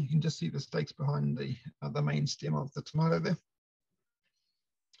ones are. You can just see the stakes behind the main stem of the tomato there.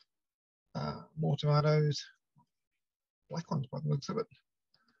 More tomatoes, black ones by the looks of it.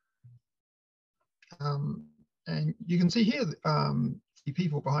 And you can see here, the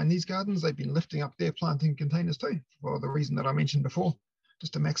people behind these gardens, they've been lifting up their planting containers too, for the reason that I mentioned before,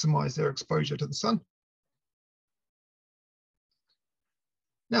 just to maximize their exposure to the sun.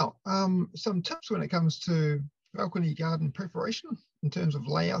 Now, some tips when it comes to balcony garden preparation in terms of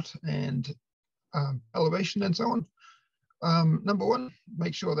layout and elevation and so on. Number one,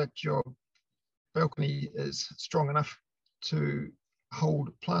 make sure that your balcony is strong enough to hold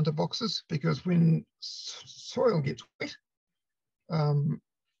planter boxes, because when soil gets wet, and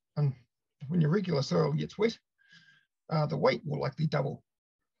when your regular soil gets wet, the weight will likely double.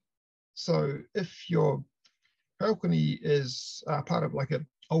 So if your balcony is part of like an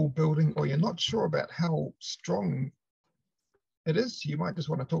old building, or you're not sure about how strong it is, you might just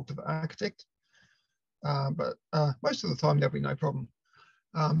want to talk to the architect. But most of the time there'll be no problem.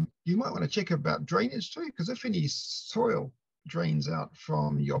 You might want to check about drainage too, because if any soil drains out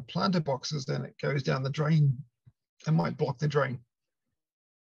from your planter boxes, then it goes down the drain and might block the drain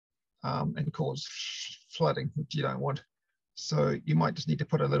and cause flooding, which you don't want. So you might just need to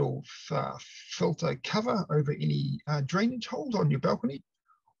put a little filter cover over any drainage holes on your balcony,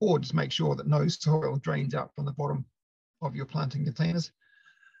 or just make sure that no soil drains out from the bottom of your planting containers.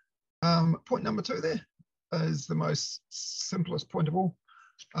 Point number two there is the most simplest point of all.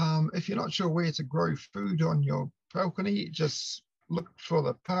 If you're not sure where to grow food on your balcony, just look for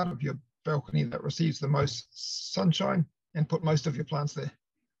the part of your balcony that receives the most sunshine and put most of your plants there.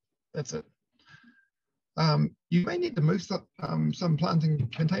 That's it. You may need to move some planting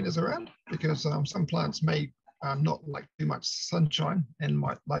containers around, because some plants may not like too much sunshine and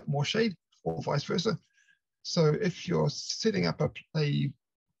might like more shade, or vice versa. So if you're setting up a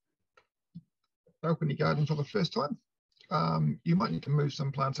balcony garden for the first time, you might need to move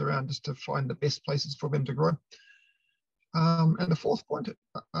some plants around just to find the best places for them to grow. And the fourth point,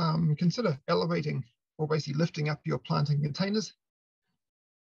 consider elevating or basically lifting up your planting containers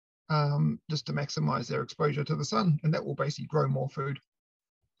just to maximize their exposure to the sun, and that will basically grow more food.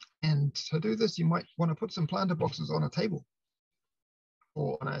 And to do this, you might want to put some planter boxes on a table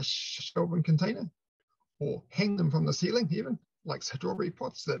or on a shelving container, or hang them from the ceiling, even like strawberry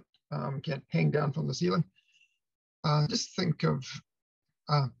pots that can hang down from the ceiling. Just think of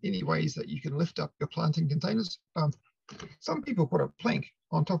any ways that you can lift up your planting containers. Some people put a plank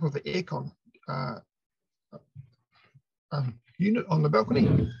on top of the aircon unit on the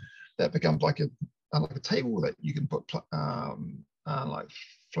balcony. That becomes like a table that you can put like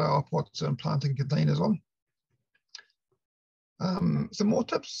flower pots and planting containers on. Some more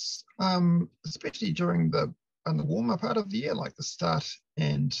tips, especially during the warmer part of the year, like the start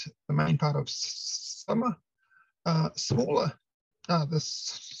and the main part of summer. The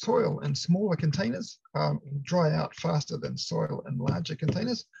soil in smaller containers dry out faster than soil in larger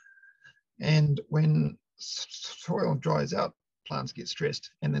containers. And when soil dries out, plants get stressed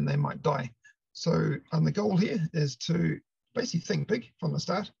and then they might die. So the goal here is to basically think big from the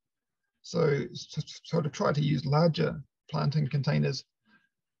start. So to try to use larger planting containers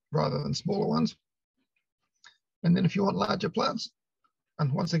rather than smaller ones. And then if you want larger plants,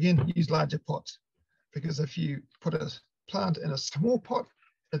 and once again, use larger pots, because if you put a plant in a small pot,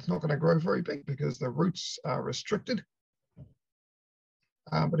 it's not going to grow very big because the roots are restricted.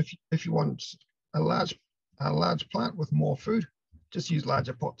 But if you want a large plant with more food, just use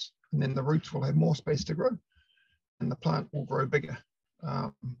larger pots, and then the roots will have more space to grow and the plant will grow bigger,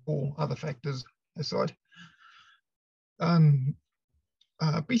 all other factors aside.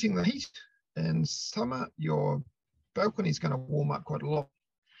 Beating the heat in summer, your balcony is going to warm up quite a lot,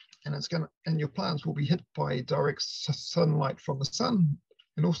 and your plants will be hit by direct sunlight from the sun,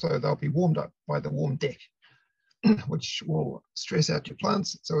 and also they'll be warmed up by the warm deck, which will stress out your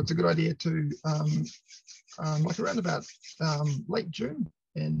plants. So it's a good idea to, like around about late June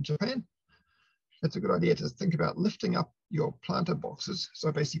in Japan, it's a good idea to think about lifting up your planter boxes.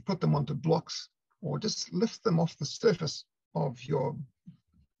 So basically put them onto blocks or just lift them off the surface of your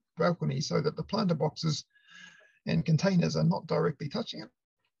balcony so that the planter boxes and containers are not directly touching it.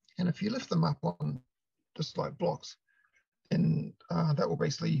 And if you lift them up on just like blocks, then that will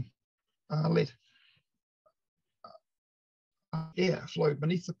basically let air flow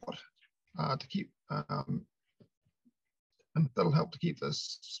beneath the pot to keep, and that'll help to keep the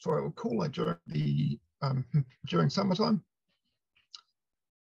soil cooler during summertime.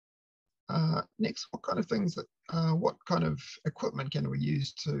 Next, what kind of equipment can we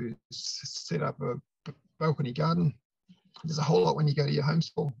use to set up a balcony garden? There's a whole lot when you go to your home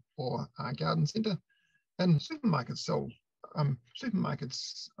store or garden centre, and supermarkets sell.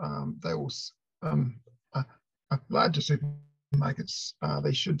 They will larger supermarkets.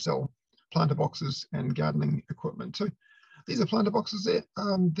 They should sell planter boxes and gardening equipment too. These are planter boxes there.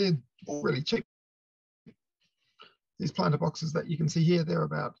 They're all really cheap. These planter boxes that you can see here, they're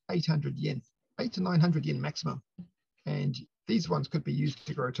about 800 yen, 800 to 900 yen maximum. And these ones could be used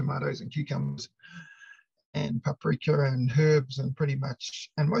to grow tomatoes and cucumbers and paprika and herbs and pretty much,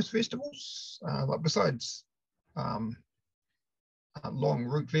 and most vegetables, like besides long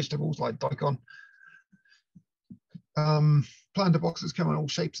root vegetables like daikon. Planter boxes come in all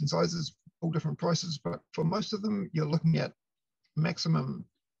shapes and sizes, all different prices, but for most of them, you're looking at maximum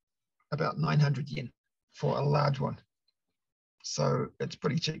about 900 yen for a large one. So it's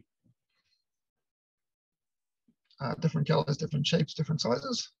pretty cheap. Different colors, different shapes, different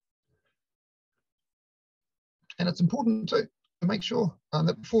sizes. And it's important to make sure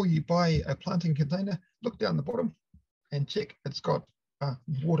that before you buy a planting container, look down the bottom and check it's got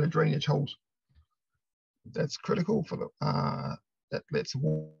water drainage holes. That's critical for the, that lets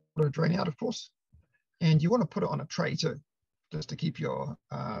water drain out, of course. And you want to put it on a tray too, just to keep your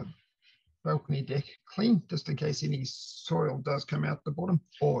balcony deck clean, just in case any soil does come out the bottom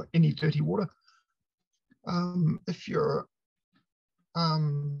or any dirty water. If you're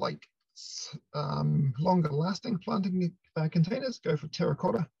longer lasting planting containers, go for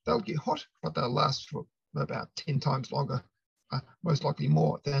terracotta. They'll get hot, but they'll last for about 10 times longer, most likely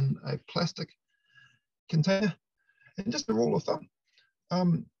more than a plastic container. And just a rule of thumb,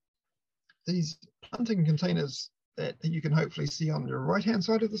 these planting containers that you can hopefully see on your right hand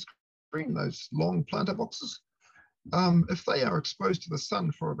side of the screen, those long planter boxes, if they are exposed to the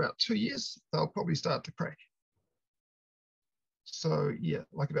sun for about 2 years, they'll probably start to crack. So yeah,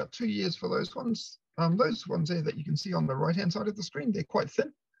 like about 2 years for those ones. Those ones there that you can see on the right hand side of the screen, they're quite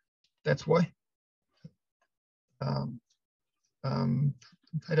thin. That's why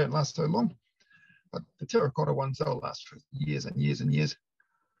they don't last so long. But the terracotta ones, they'll last for years and years and years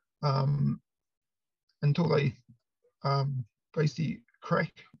until they basically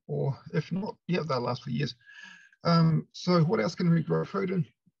crack, or if not, yeah, they'll last for years. So what else can we grow food in?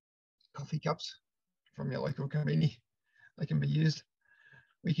 Coffee cups from your local convenience. They can be used.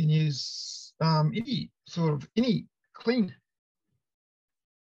 We can use any clean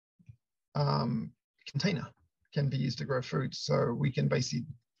container can be used to grow food. So we can basically,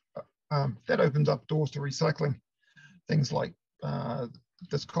 that opens up doors to recycling. Things like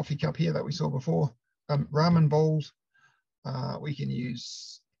this coffee cup here that we saw before, ramen bowls. We can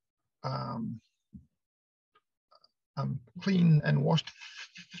use clean and washed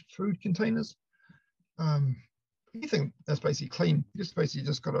food containers. Anything that's basically clean, you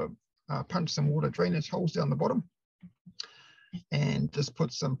just got to punch some water drainage holes down the bottom and just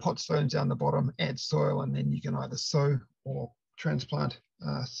put some pot stones down the bottom, add soil, and then you can either sow or transplant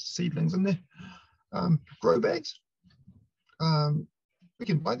seedlings in there. Grow bags. We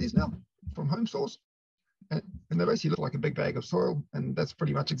can buy these now from home stores, and they basically look like a big bag of soil, and that's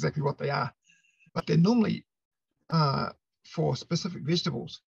pretty much exactly what they are. But they're normally for specific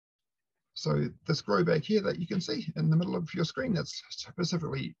vegetables. So this grow bag here that you can see in the middle of your screen, that's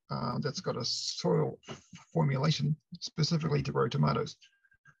specifically, that's got a soil formulation specifically to grow tomatoes.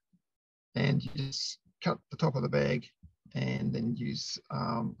 And you just cut the top of the bag and then use,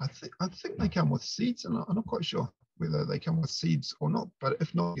 I think they come with seeds, and I'm not quite sure whether they come with seeds or not, but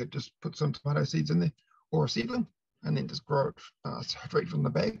if not, you just put some tomato seeds in there or a seedling and then just grow it straight from the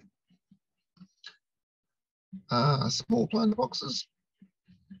bag. Small planter boxes,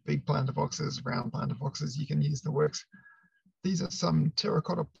 big planter boxes, round planter boxes, you can use the works. These are some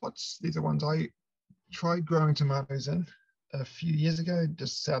terracotta pots. These are ones I tried growing tomatoes in a few years ago,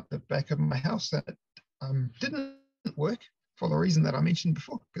 just out the back of my house. That didn't work for the reason that I mentioned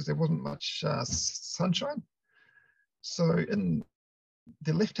before, because there wasn't much sunshine. So in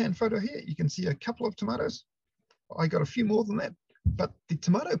the left-hand photo here, you can see a couple of tomatoes. I got a few more than that, but the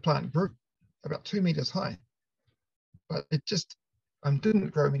tomato plant grew about 2 meters high. But it just didn't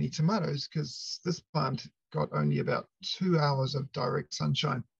grow many tomatoes because this plant got only about 2 hours of direct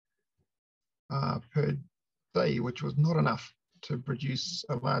sunshine per day, which was not enough to produce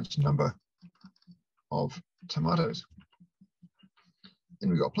a large number of tomatoes. Then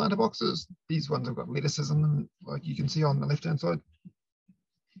we've got planter boxes. These ones have got lettuces in them, like you can see on the left-hand side.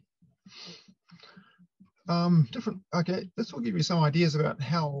 Okay, this will give you some ideas about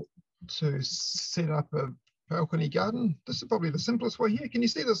how to set up a balcony garden. This is probably the simplest way here. Can you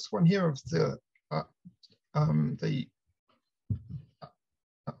see this one here of the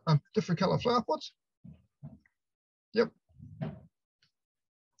different color flower pots? Yep.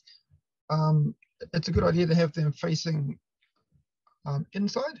 It's a good idea to have them facing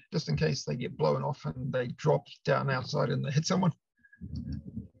inside, just in case they get blown off and they drop down outside and they hit someone.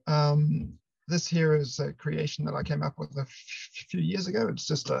 This here is a creation that I came up with a few years ago. It's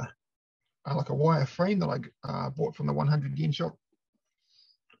just like a wire frame that I bought from the 100 yen shop.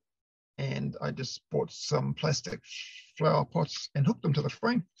 And I just bought some plastic flower pots and hooked them to the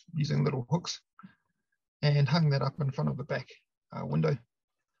frame using little hooks and hung that up in front of the back window.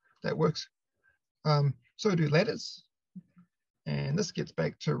 That works. So do ladders. And this gets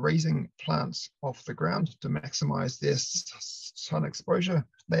back to raising plants off the ground to maximize their sun exposure.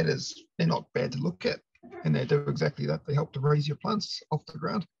 Ladders, they're not bad to look at, and they do exactly that. They help to raise your plants off the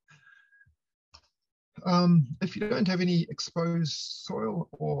ground. If you don't have any exposed soil,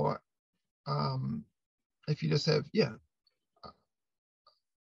 or if you just have, if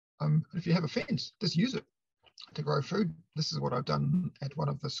you have a fence, just use it to grow food. This is what I've done at one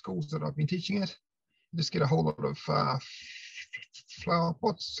of the schools that I've been teaching at. You just get a whole lot of flower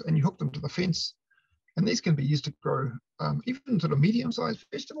pots and you hook them to the fence. And these can be used to grow even sort of medium-sized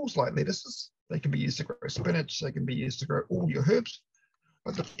vegetables like lettuces. They can be used to grow spinach. They can be used to grow all your herbs.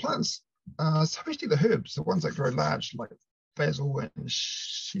 But the plants, especially the herbs, the ones that grow large like basil and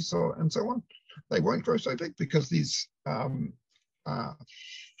shiso and so on, they won't grow so big because these flower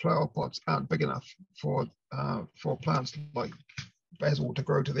pots aren't big enough for plants like basil to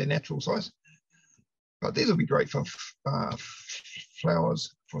grow to their natural size. But these will be great for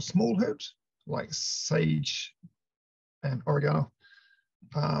flowers for small herbs like sage and oregano.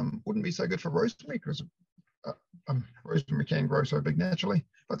 Wouldn't be so good for rosemary because rosemary can grow so big naturally.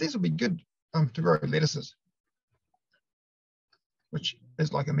 But these will be good to grow lettuces, which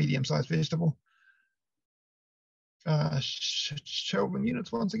is like a medium-sized vegetable. Shelving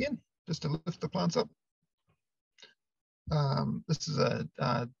units once again, just to lift the plants up. This is a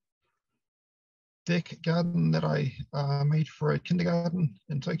deck garden that I made for a kindergarten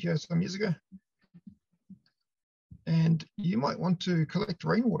in Tokyo some years ago. And you might want to collect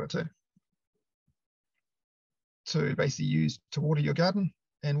rainwater too, to basically use to water your garden.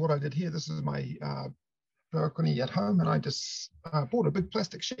 And what I did here, this is my balcony at home, and I just bought a big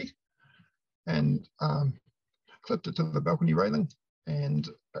plastic sheet and clipped it to the balcony railing and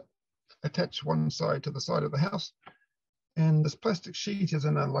attached one side to the side of the house. And this plastic sheet is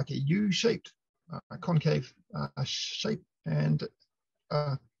in like a U-shaped concave shape, and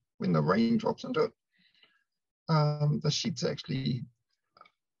when the rain drops into it, the sheet's actually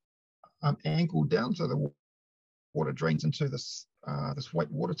angled down so the water drains into this this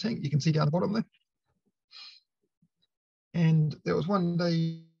white water tank you can see down the bottom there. And there was one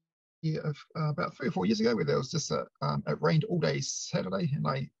day about 3 or 4 years ago where there was just it rained all day Saturday, and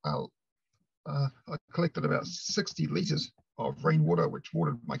I collected about 60 liters of rainwater, which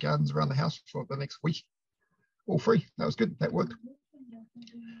watered my gardens around the house for the next week, all free. That was good. That worked.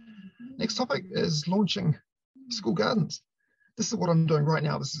 Next topic is launching school gardens. This is what I'm doing right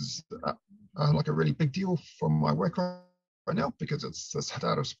now. This is like a really big deal for my work right now because it's the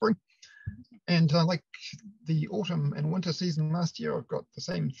start of spring. And like the autumn and winter season last year, I've got the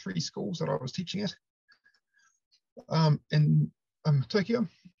same 3 schools that I was teaching at in Tokyo.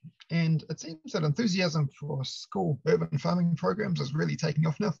 And it seems that enthusiasm for school urban farming programs is really taking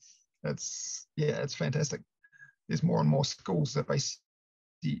off now. It's fantastic. There's more and more schools that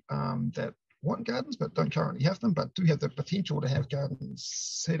basically that want gardens but don't currently have them, but do have the potential to have gardens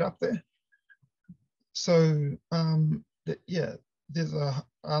set up there. So there's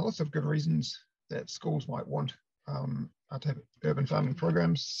lots of good reasons that schools might want to have urban farming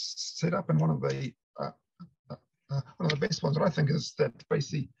programs set up. And one of the best ones that I think is that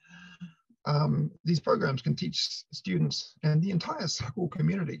basically these programs can teach students and the entire school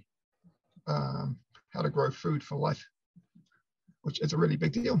community how to grow food for life, which is a really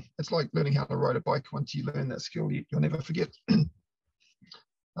big deal. It's like learning how to ride a bike. Once you learn that skill, you'll never forget. And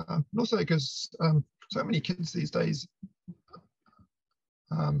also because so many kids these days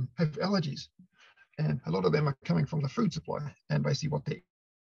have allergies, and a lot of them are coming from the food supply and basically what they're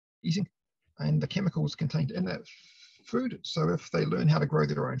eating and the chemicals contained in that food. So if they learn how to grow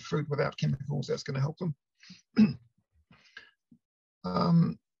their own food without chemicals, that's going to help them.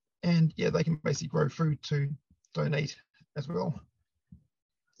 And yeah, they can basically grow food to donate as well.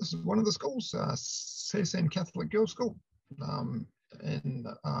 This is one of the schools, Seisen Catholic Girls' School in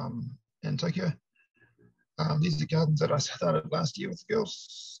Tokyo. These are gardens that I started last year with the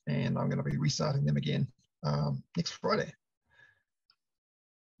girls, and I'm going to be restarting them again next Friday.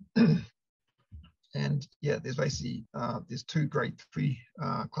 And yeah, there's basically there's 2 grade 3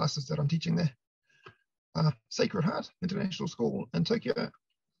 classes that I'm teaching there. Sacred Heart International School in Tokyo.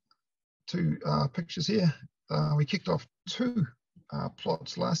 2 pictures here. We kicked off 2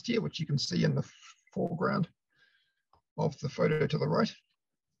 plots last year, which you can see in the foreground of the photo to the right.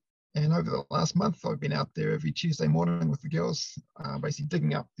 And over the last month, I've been out there every Tuesday morning with the girls, basically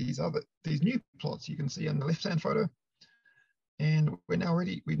digging up these new plots you can see in the left-hand photo. And we're now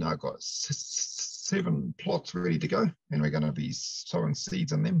ready. We've now got 7 plots ready to go, and we're going to be sowing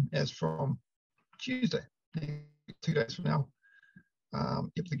seeds in them as from Tuesday, 2 days from now.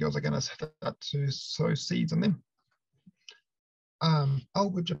 Yep, the girls are going to start to sow seeds in them.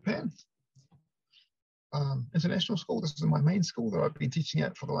 Alba, Japan. International School. This is my main school that I've been teaching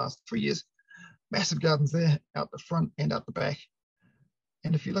at for the last 3 years. Massive gardens there, out the front and out the back.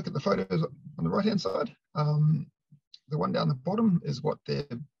 And if you look at the photos on the right-hand side, the one down the bottom is what their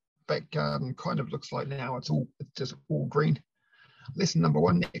back garden kind of looks like now. It's just all green. Lesson number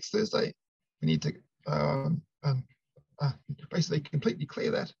 1 next Thursday. We need to basically completely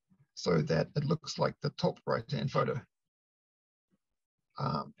clear that so that it looks like the top right-hand photo.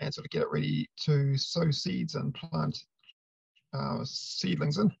 And sort of get it ready to sow seeds and plant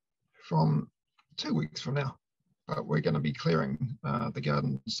seedlings in from 2 weeks from now. But we're going to be clearing the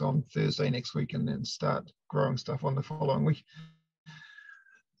gardens on Thursday next week and then start growing stuff on the following week.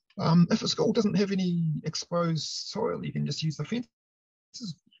 If a school doesn't have any exposed soil, you can just use the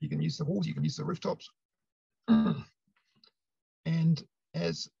fences, you can use the walls, you can use the rooftops. And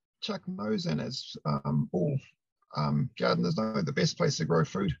as Chuck knows, and as all gardeners know, the best place to grow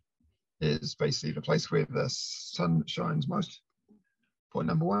food is basically the place where the sun shines most. Point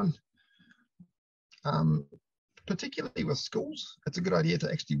number 1. Particularly with schools, it's a good idea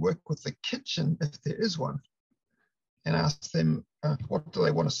to actually work with the kitchen if there is one, and ask them what do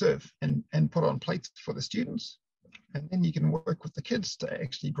they want to serve, and put on plates for the students, and then you can work with the kids to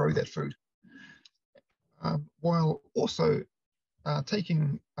actually grow that food, while also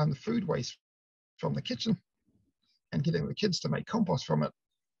taking the food waste from the kitchen and getting the kids to make compost from it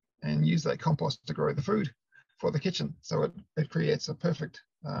and use that compost to grow the food for the kitchen. So it creates a perfect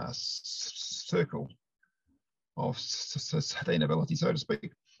circle of sustainability, so to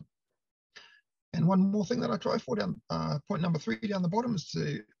speak. And one more thing that I try for down point number 3 down the bottom is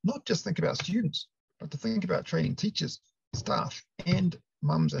to not just think about students, but to think about training teachers, staff, and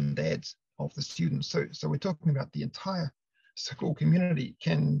mums and dads of the students. So we're talking about the entire school community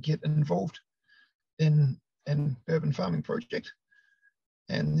can get involved in an urban farming project.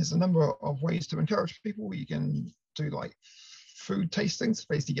 And there's a number of ways to encourage people. You can do like food tastings,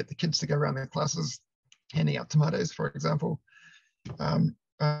 basically get the kids to go around their classes handing out tomatoes, for example,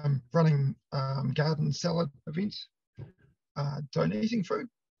 running garden salad events, donating food,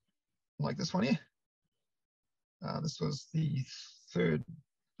 like this one here. This was the 3rd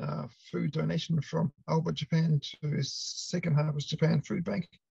food donation from Alba, Japan to Second Harvest Japan Food Bank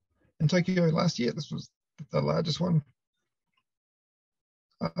in Tokyo last year. This was the largest one.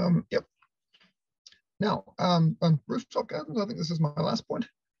 Yep. Now, rooftop gardens, I think this is my last point.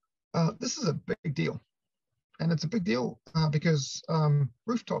 This is a big deal. And it's a big deal because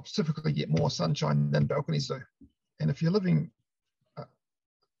rooftops typically get more sunshine than balconies do. And if you're living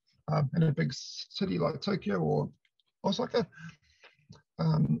in a big city like Tokyo or Osaka,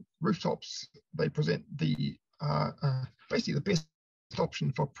 rooftops, they present the basically the best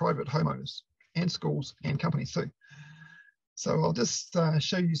option for private homeowners and schools and companies too. So I'll just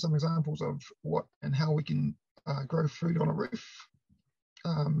show you some examples of what and how we can grow food on a roof.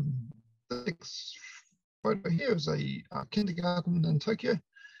 The next photo here is a kindergarten in Tokyo.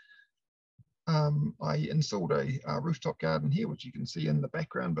 I installed a rooftop garden here, which you can see in the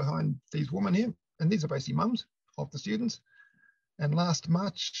background behind these women here. And these are basically mums of the students. And last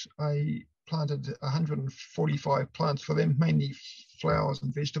March, I planted 145 plants for them, mainly flowers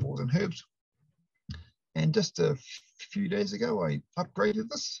and vegetables and herbs. And just a few days ago, I upgraded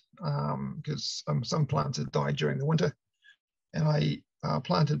this because some plants had died during the winter. And I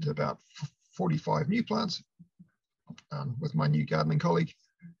planted about 45 new plants with my new gardening colleague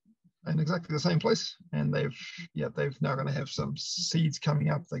in exactly the same place. And they've now going to have some seeds coming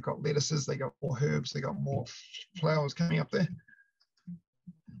up. They got lettuces, they got more herbs, they got more flowers coming up there.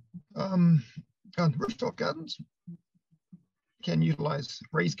 And rooftop gardens can utilize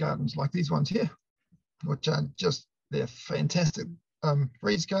raised gardens like these ones here, which are they're fantastic.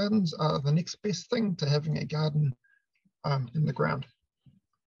 Raised gardens are the next best thing to having a garden in the ground.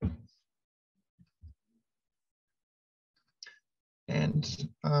 And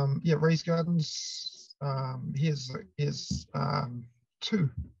raised gardens, here's two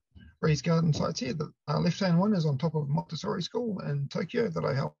raised garden sites here. The left-hand one is on top of Montessori School in Tokyo that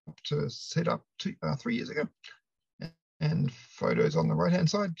I helped to set up 3 years ago. And photos on the right-hand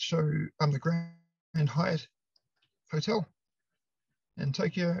side show the Grand Hyatt Hotel in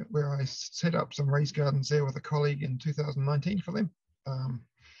Tokyo, where I set up some raised gardens there with a colleague in 2019 for them.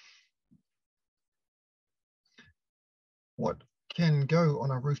 What can go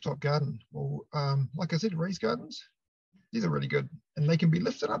on a rooftop garden? Well, like I said, raised gardens, these are really good, and they can be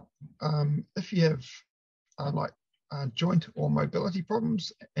lifted up. If you have joint or mobility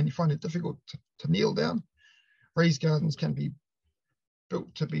problems and you find it difficult to kneel down, raised gardens can be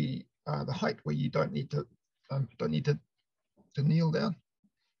built to be the height where you don't need to kneel down.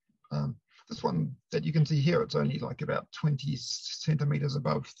 This one that you can see here, it's only like about 20 centimeters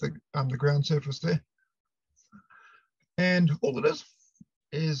above the ground surface there. And all it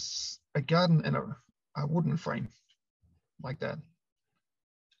is a garden in a wooden frame like that.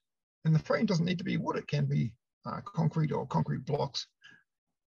 And the frame doesn't need to be wood, it can be concrete or concrete blocks.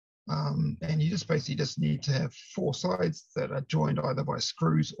 And you basically need to have 4 sides that are joined either by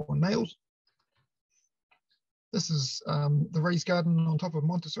screws or nails. This is the raised garden on top of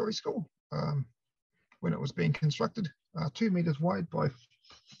Montessori School when it was being constructed, 2 meters wide by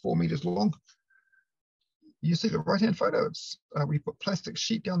 4 meters long. You see the right-hand photo, we put plastic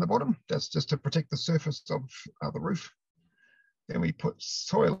sheet down the bottom. That's just to protect the surface of the roof. Then we put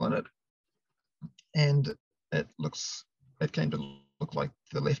soil in it, and it came to look like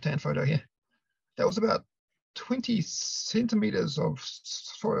the left-hand photo here. That was about 20 centimeters of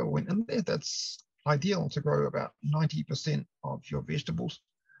soil went in there. That's ideal to grow about 90% of your vegetables.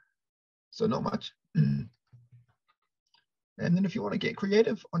 So not much. And then if you want to get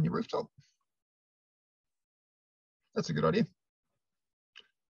creative on your rooftop, that's a good idea.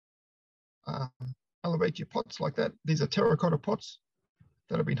 Elevate your pots like that. These are terracotta pots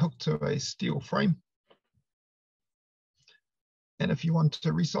that have been hooked to a steel frame. And if you want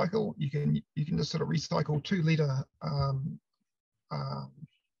to recycle, you can just sort of recycle 2-liter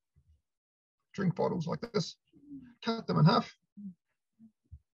drink bottles like this, cut them in half,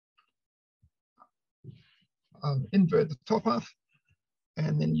 invert the top half,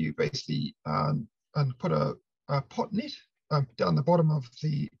 and then you basically put a pot net down the bottom of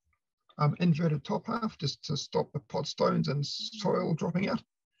the inverted top half just to stop the pot stones and soil dropping out.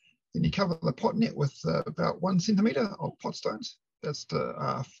 Then you cover the pot net with about 1 centimeter of pot stones. That's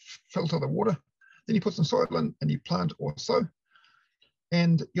to filter the water. Then you put some soil in and you plant or sow.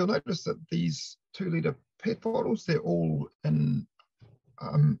 And you'll notice that these 2-liter PET bottles, they're all in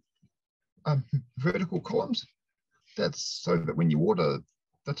vertical columns. That's so that when you water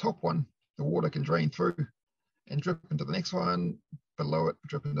the top one, the water can drain through and drip into the next one below it,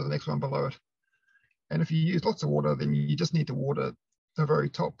 drip into the next one below it. And if you use lots of water, then you just need to water the very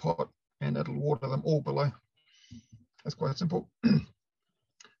top pot and it'll water them all below. That's quite simple.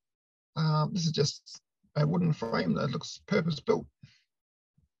 This is just a wooden frame that looks purpose-built.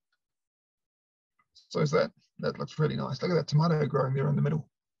 So is that looks really nice. Look at that tomato growing there in the middle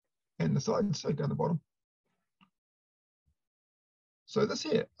and the sides straight down the bottom. So this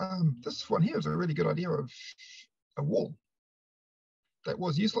one here is a really good idea of a wall that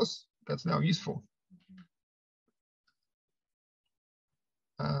was useless, that's now useful.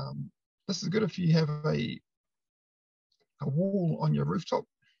 This is good if you have a wall on your rooftop,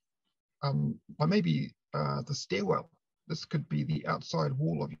 or maybe the stairwell. This could be the outside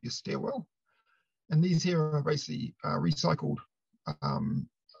wall of your stairwell. And these here are basically recycled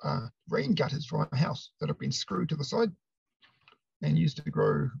rain gutters from a house that have been screwed to the side and used to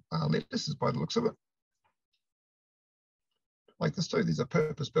grow lettuces by the looks of it. Like this too, these are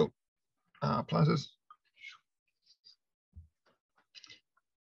purpose-built planters.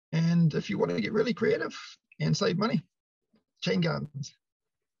 And if you want to get really creative and save money, chain gardens.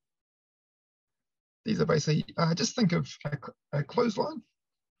 These are basically, just think of a clothesline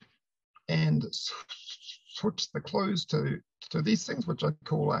and switch the clothes to these things, which I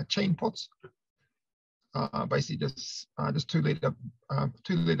call chain pots. Basically just 2 liter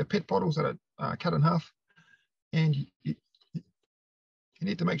PET bottles that are cut in half. And you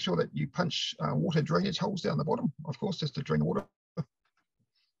need to make sure that you punch water drainage holes down the bottom, of course, just to drain water.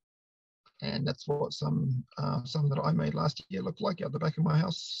 And that's what some that I made last year looked like out the back of my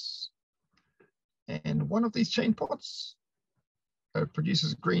house. And one of these chain pots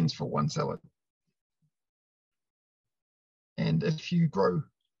produces greens for one salad. And if you grow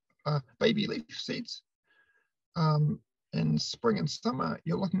baby leaf seeds in spring and summer,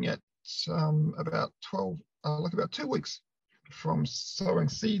 you're looking at about 2 weeks from sowing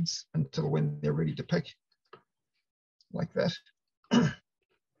seeds until when they're ready to pick, like that.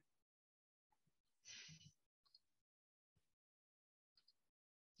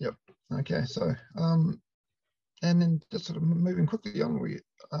 Yep. Okay. So, and then just sort of moving quickly on, we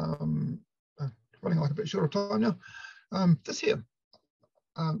running like a bit short of time now. This here,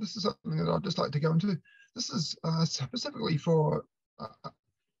 this is something that I'd just like to go into. This is specifically for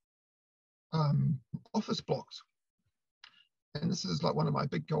office blocks. And this is like one of my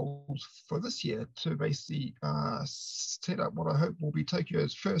big goals for this year, to basically set up what I hope will be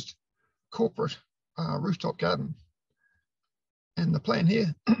Tokyo's first corporate rooftop garden. And the plan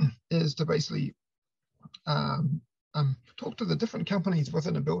here is to basically talk to the different companies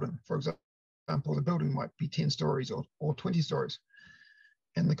within a building. For example, the building might be 10 stories or 20 stories.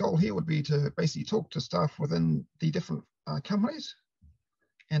 And the goal here would be to basically talk to staff within the different companies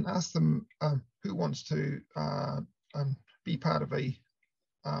and ask them who wants to be part of a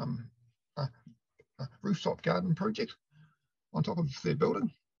rooftop garden project on top of their building.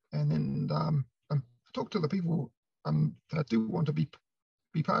 And then talk to the people that do want to be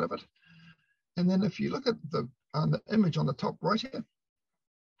part of it. And then if you look at the image on the top right here,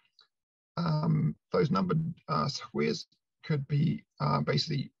 those numbered squares could be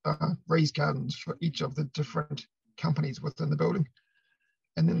basically raised gardens for each of the different companies within the building.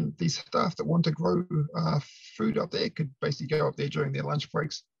 And then these staff that want to grow food up there could basically go up there during their lunch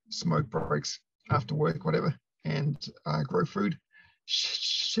breaks, smoke breaks, after work, whatever, and grow food,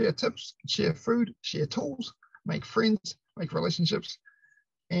 share tips, share food, share tools, make friends, make relationships.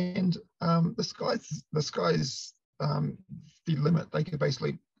 And the sky's the limit. They could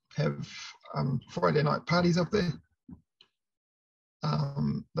basically have Friday night parties up there.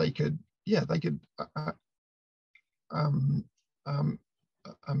 They could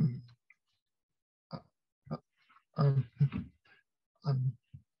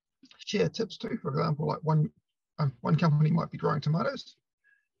share tips too. For example, like one company might be growing tomatoes,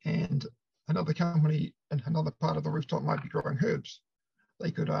 and another company in another part of the rooftop might be growing herbs.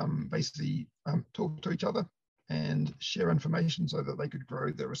 They could basically talk to each other and share information so that they could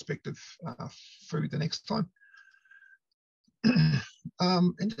grow their respective food the next time.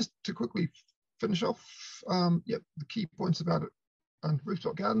 And just to quickly finish off, the key points about it.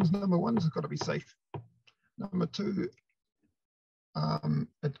 Rooftop gardens, number one, it's got to be safe. Number two,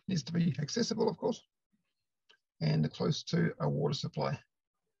 it needs to be accessible, of course, and close to a water supply.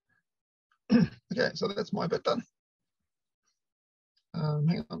 Okay, so that's my bit done.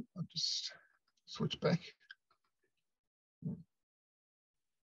 Hang on, I'll just switch back.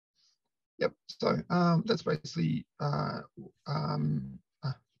 Yep, so that's basically like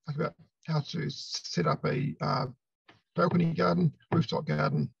about how to set up a balcony garden, rooftop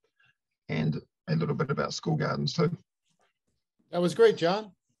garden, and a little bit about school gardens too. That was great,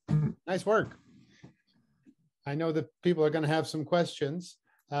 John. Nice work. I know that people are going to have some questions.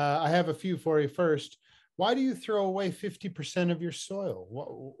 I have a few for you first. Why do you throw away 50% of your soil?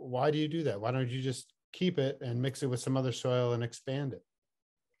 Why do you do that? Why don't you just keep it and mix it with some other soil and expand it?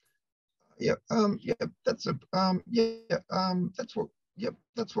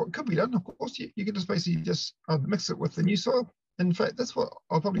 That's what could be done. Of course, you can just basically just mix it with the new soil. In fact, that's what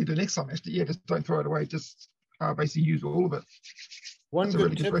I'll probably do next time. Actually, just don't throw it away. Just basically use all of it. One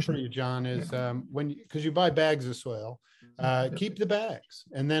good tip for you, John, is because you buy bags of soil, keep the bags.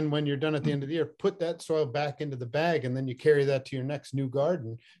 And then when you're done at the end of the year, put that soil back into the bag, and then you carry that to your next new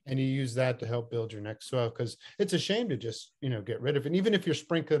garden, and you use that to help build your next soil, because it's a shame to just, get rid of it. And even if you're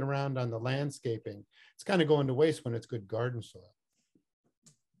sprinkling around on the landscaping, it's kind of going to waste when it's good garden soil.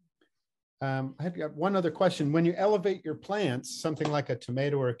 I've got one other question. When you elevate your plants, something like a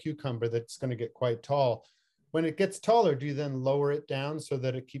tomato or a cucumber that's going to get quite tall, when it gets taller, do you then lower it down so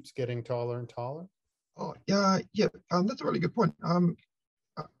that it keeps getting taller and taller? Oh, yeah. That's a really good point.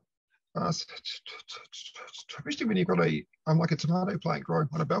 especially when you've got a like a tomato plant growing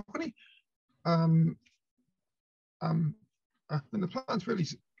on a balcony. Um, when the plant's really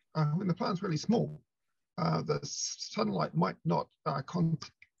small, the sunlight might not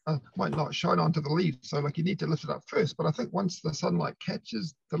shine onto the leaves. So like you need to lift it up first. But I think once the sunlight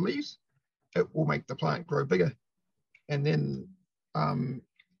catches the leaves, it will make the plant grow bigger, and then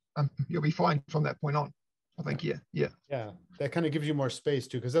you'll be fine from that point on. I think, yeah. That kind of gives you more space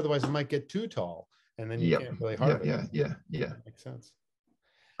too, because otherwise it might get too tall, and then you can't really harvest. Yeah. That makes sense.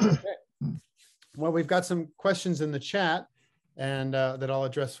 Okay. Well, we've got some questions in the chat, and that I'll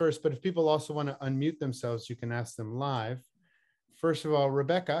address first. But if people also want to unmute themselves, you can ask them live. First of all,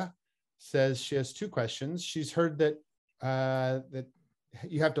 Rebecca says she has two questions. She's heard that that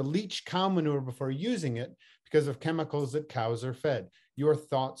you have to leach cow manure before using it because of chemicals that cows are fed. Your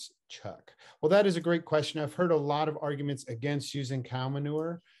thoughts, Chuck? Well, that is a great question. I've heard a lot of arguments against using cow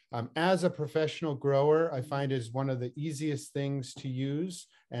manure. As a professional grower, I find is one of the easiest things to use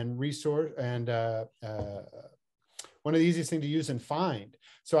and resource and one of the easiest things to use and find.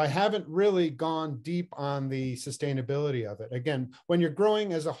 So I haven't really gone deep on the sustainability of it. Again, when you're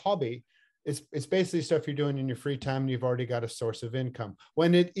growing as a hobby, it's basically stuff you're doing in your free time and you've already got a source of income.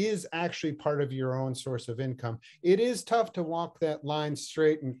 When it is actually part of your own source of income, it is tough to walk that line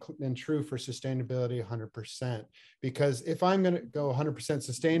straight and true for sustainability 100%. Because if I'm going to go 100%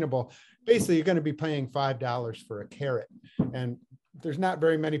 sustainable, basically you're going to be paying $5 for a carrot. And there's not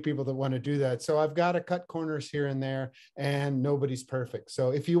very many people that want to do that. So I've got to cut corners here and there, and nobody's perfect.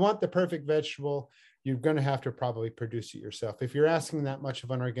 So if you want the perfect vegetable, you're going to have to probably produce it yourself. If you're asking that much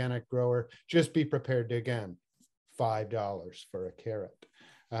of an organic grower, just be prepared to, again, $5 for a carrot.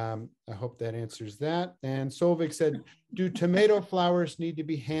 I hope that answers that. And Solveig said, do tomato flowers need to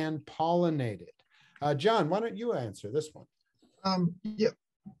be hand pollinated? John, why don't you answer this one? No,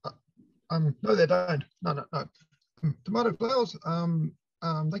 they don't. No. Tomato flowers,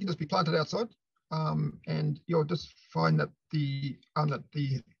 they can just be planted outside, and you'll just find that the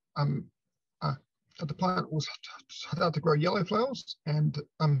plant will start to grow yellow flowers, and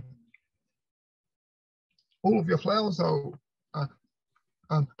all of your flowers will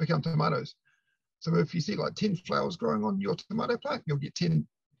become tomatoes. So if you see like 10 flowers growing on your tomato plant, you'll get 10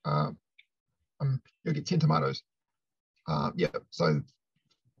 tomatoes. So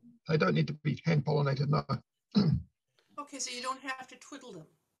they don't need to be hand pollinated, no. Okay, so you don't have to twiddle them.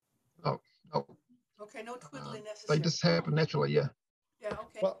 No. Okay, no twiddling necessary. They just happen naturally, yeah. Yeah,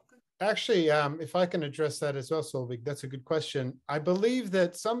 okay. Well, actually, if I can address that as well, Solveig, that's a good question. I believe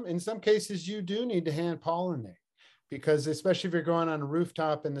that in some cases you do need to hand pollinate, because especially if you're going on a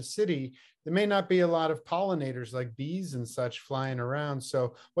rooftop in the city, there may not be a lot of pollinators like bees and such flying around.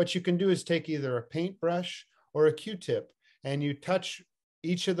 So what you can do is take either a paintbrush or a Q-tip, and you touch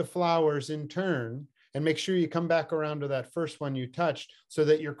each of the flowers in turn, and make sure you come back around to that first one you touched so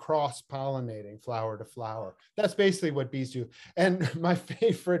that you're cross-pollinating flower to flower. That's basically what bees do. And my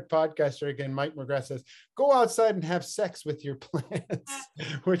favorite podcaster, again, Mike McGrath, says, go outside and have sex with your plants,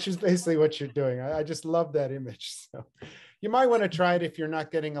 which is basically what you're doing. I just love that image. So you might want to try it if you're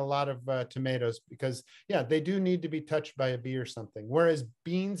not getting a lot of tomatoes, because, yeah, they do need to be touched by a bee or something, whereas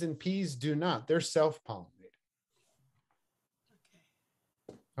beans and peas do not. They're self-pollinated.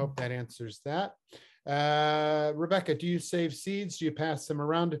 Okay. Hope that answers that. Rebecca, do you save seeds? Do you pass them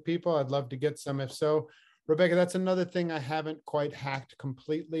around to people? I'd love to get some if so. Rebecca, that's another thing I haven't quite hacked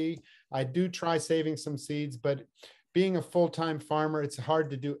completely. I do try saving some seeds, but being a full-time farmer, it's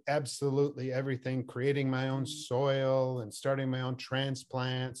hard to do absolutely everything, creating my own soil and starting my own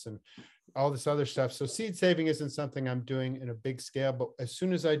transplants and all this other stuff. So seed saving isn't something I'm doing in a big scale, but as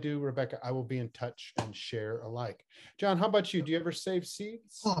soon as I do, Rebecca, I will be in touch and share alike. John, how about you? Do you ever save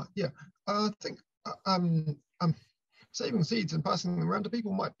seeds? Oh, yeah. I think saving seeds and passing them around to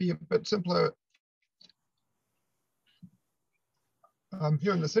people might be a bit simpler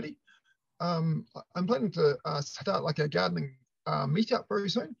here in the city. I'm planning to start like a gardening meetup very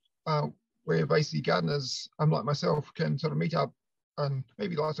soon, where basically gardeners, like myself, can sort of meet up and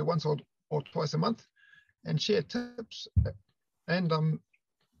maybe like once or twice a month and share tips and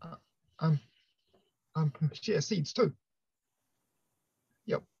share seeds too.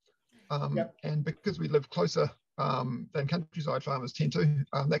 Yep. And because we live closer than countryside farmers tend to,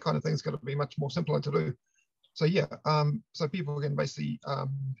 that kind of thing's going to be much more simpler to do. So yeah, so people can basically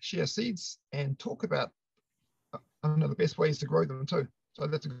share seeds and talk about the best ways to grow them too. So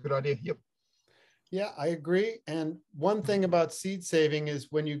that's a good idea. Yep. Yeah, I agree. And one thing about seed saving is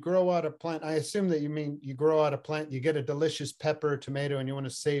when you grow out a plant, I assume that you mean you grow out a plant, you get a delicious pepper, tomato, and you want to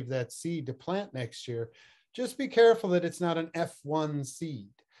save that seed to plant next year. Just be careful that it's not an F1 seed.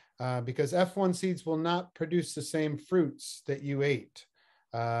 because F1 seeds will not produce the same fruits that you ate.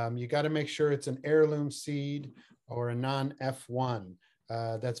 You got to make sure it's an heirloom seed or a non-F1.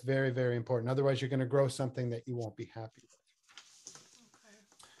 That's very, very important. Otherwise, you're going to grow something that you won't be happy with.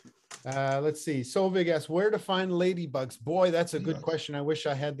 Let's see. Solveig asks, where to find ladybugs? Boy, that's a good question. I wish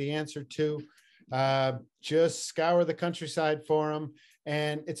I had the answer to. Just scour the countryside for them.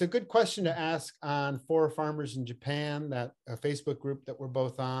 And it's a good question to ask on For Farmers in Japan, that Facebook group that we're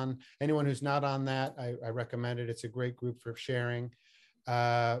both on. Anyone who's not on that, I recommend it. It's a great group for sharing.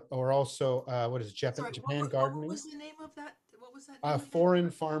 Or also, what is it? Japan Gardening? What was the name of that? What was that name? Foreign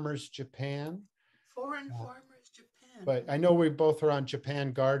Farmers Japan. Foreign Farmers Japan. But I know we both are on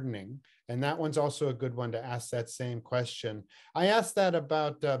Japan Gardening, and that one's also a good one to ask that same question. I asked that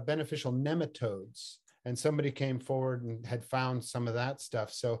about beneficial nematodes, and somebody came forward and had found some of that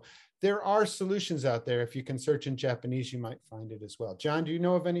stuff. So there are solutions out there. If you can search in Japanese, you might find it as well. John, do you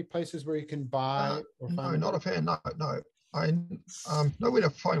know of any places where you can buy or find? No, not a fan. No. I know where to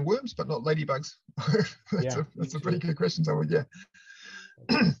find worms, but not ladybugs. That's a pretty good question. So yeah.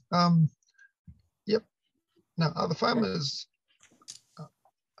 Yep. Now, are the farmers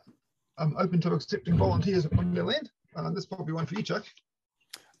open to accepting volunteers on their land? This is probably one for you, Chuck.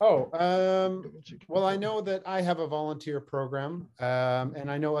 Well, I know that I have a volunteer program, and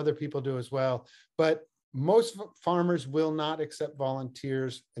I know other people do as well, but most farmers will not accept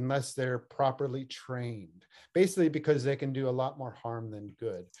volunteers unless they're properly trained, basically because they can do a lot more harm than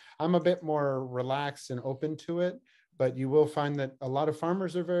good. I'm a bit more relaxed and open to it, but you will find that a lot of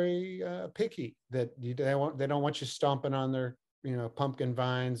farmers are very picky, that they don't want you stomping on their pumpkin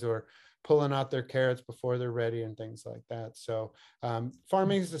vines or pulling out their carrots before they're ready and things like that. So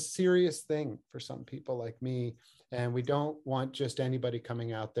farming is a serious thing for some people like me, and we don't want just anybody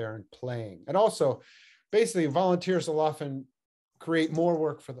coming out there and playing. And also, basically, volunteers will often create more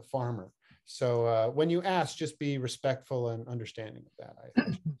work for the farmer. So when you ask, just be respectful and understanding of that. I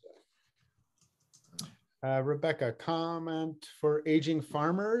should say. Rebecca, comment for aging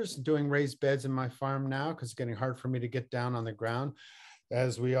farmers, doing raised beds in my farm now because it's getting hard for me to get down on the ground,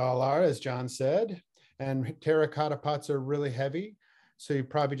 as we all are, as John said. And terracotta pots are really heavy, so you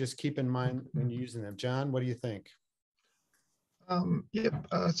probably just keep in mind when you're using them. John, what do you think?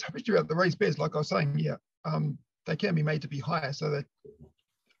 It's about the raised beds, like I was saying, they can be made to be higher so that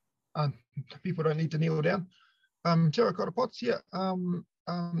people don't need to kneel down. Terracotta pots,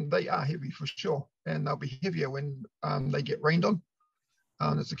 they are heavy for sure, and they'll be heavier when they get rained on.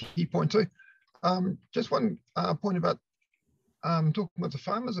 That's a key point too. Just one point about talking with the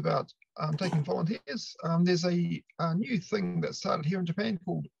farmers about taking volunteers. There's a new thing that started here in Japan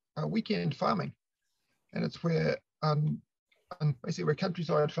called weekend farming, and it's where basically where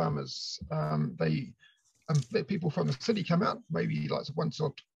countryside farmers they let people from the city come out, maybe like once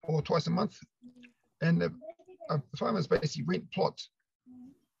or twice a month, and the farmers basically rent plots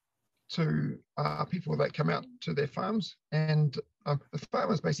to people that come out to their farms, and the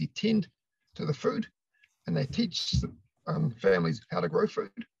farmers basically tend to the food, and they teach families how to grow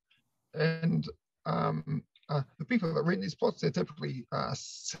food. And the people that rent these plots, they're typically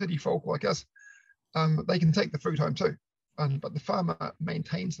city folk like us. They can take the food home too, but the farmer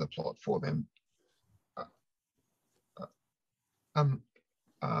maintains the plot for them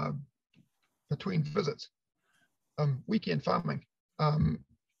between visits. Weekend farming.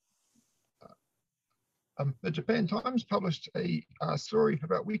 The Japan Times published a story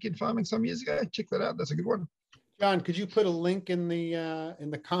about weekend farming some years ago. Check that out. That's a good one. John, could you put a link in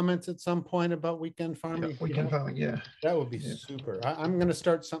the comments at some point about weekend farming? Weekend farming, That would be super. I'm going to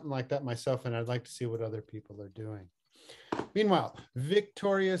start something like that myself, and I'd like to see what other people are doing. Meanwhile,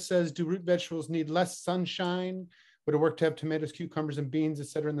 Victoria says, do root vegetables need less sunshine? Would it work to have tomatoes, cucumbers, and beans,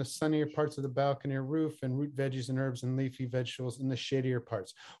 etc., in the sunnier parts of the balcony or roof, and root veggies and herbs and leafy vegetables in the shadier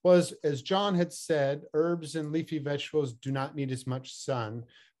parts? Well, as John had said, herbs and leafy vegetables do not need as much sun,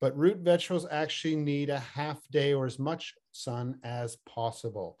 but root vegetables actually need a half day or as much sun as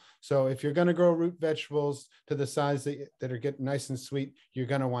possible. So if you're going to grow root vegetables to the size that are getting nice and sweet, you're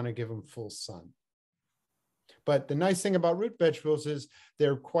going to want to give them full sun. But the nice thing about root vegetables is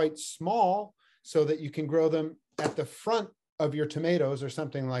they're quite small, so that you can grow them at the front of your tomatoes or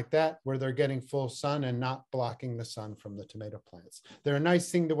something like that, where they're getting full sun and not blocking the sun from the tomato plants. They're a nice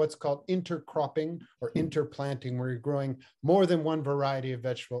thing to what's called intercropping or interplanting, where you're growing more than one variety of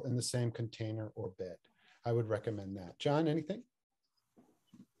vegetable in the same container or bed. I would recommend that. John, anything?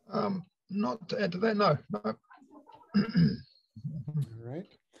 Not to add to that, no. All right.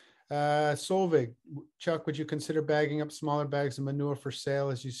 Solveig, Chuck, would you consider bagging up smaller bags of manure for sale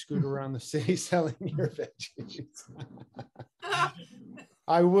as you scoot around the city selling your veggies?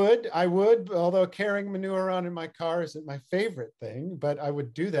 I would, although carrying manure around in my car isn't my favorite thing, but I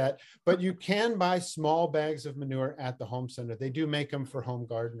would do that. But you can buy small bags of manure at the home center. They do make them for home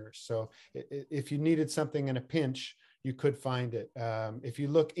gardeners. So if you needed something in a pinch, you could find it. If you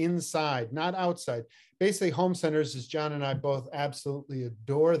look inside, not outside, basically home centers, as John and I both absolutely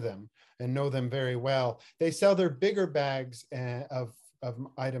adore them and know them very well. They sell their bigger bags of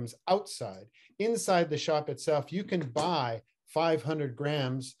items outside. Inside the shop itself, you can buy 500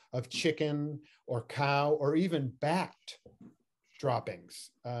 grams of chicken or cow or even bat droppings.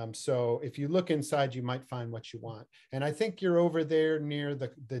 So if you look inside, you might find what you want. And I think you're over there near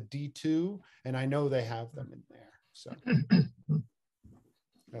the D2, and I know they have them in there. So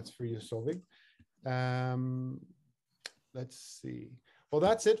that's for you, Solveig. Let's see. Well,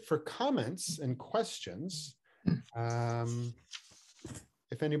 that's it for comments and questions.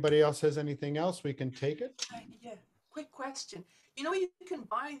 If anybody else has anything else, we can take it. Yeah, quick question. You know, you can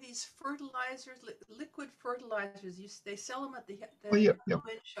buy these fertilizers, liquid fertilizers. They sell them at the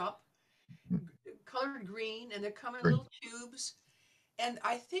shop, colored green, and they come in little tubes. And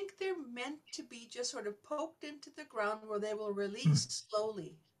I think they're meant to be just sort of poked into the ground where they will release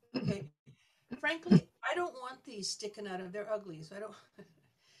slowly. Okay. Frankly, I don't want these sticking out of, they're ugly. So I don't,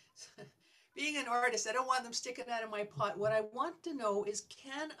 being an artist, I don't want them sticking out of my pot. What I want to know is,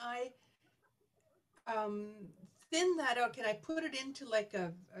 can I thin that out? Can I put it into like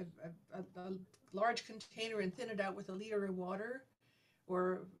a large container and thin it out with a liter of water?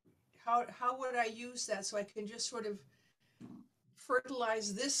 Or how would I use that so I can just sort of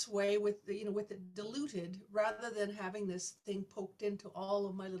fertilize this way with the, with it diluted, rather than having this thing poked into all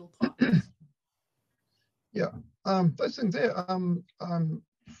of my little pots? Yeah, those things there,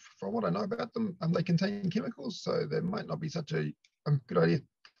 from what I know about them, they contain chemicals, so they might not be such a good idea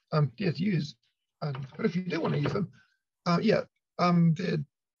to use. But if you do want to use them, they're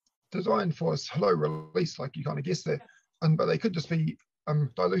designed for a slow release, like you kind of guessed there, but they could just be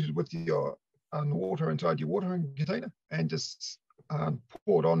diluted with your water inside your watering container and just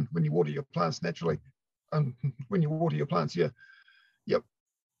poured on when you water your plants naturally. When you water your plants, yep.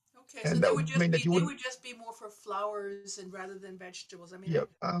 Okay, and so they would just be more for flowers and rather than vegetables. I mean, yep.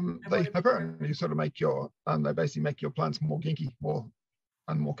 They apparently sort of make they basically make your plants more ginky, more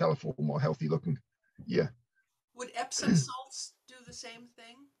colorful, more healthy looking. Yeah. Would Epsom salts do the same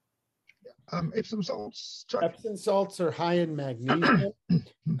thing? Epsom salts, Chuck? Epsom salts are high in magnesium.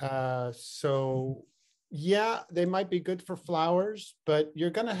 So yeah, they might be good for flowers, but you're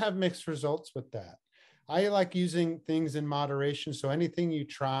going to have mixed results with that. I like using things in moderation. So anything you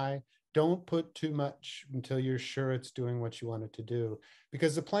try, don't put too much until you're sure it's doing what you want it to do,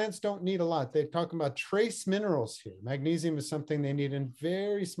 because the plants don't need a lot. They're talking about trace minerals here. Magnesium is something they need in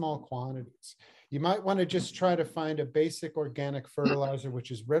very small quantities. You might want to just try to find a basic organic fertilizer, which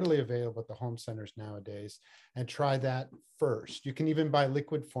is readily available at the home centers nowadays, and try that first. You can even buy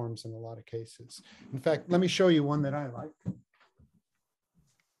liquid forms in a lot of cases. In fact, let me show you one that I like.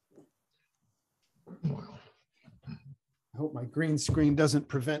 I hope my green screen doesn't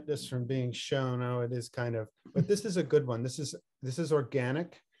prevent this from being shown. Oh, it is kind of, but this is a good one. This is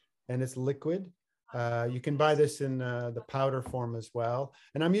organic and it's liquid. You can buy this in the powder form as well.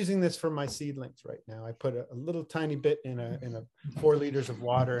 And I'm using this for my seedlings right now. I put a little tiny bit in a 4 liters of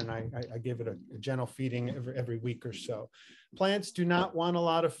water, and I give it a gentle feeding every week or so. Plants do not want a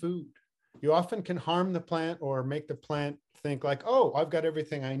lot of food. You often can harm the plant or make the plant think like, oh, I've got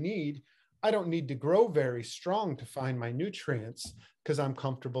everything I need. I don't need to grow very strong to find my nutrients because I'm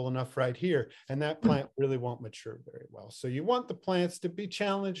comfortable enough right here. And that plant really won't mature very well. So you want the plants to be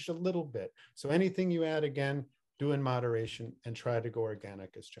challenged a little bit. So anything you add, again, do in moderation and try to go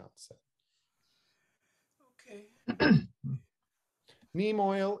organic, as John said. Okay. Neem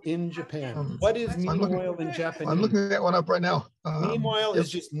oil in Japan. What is neem oil in Japanese? I'm looking that one up right now. Neem oil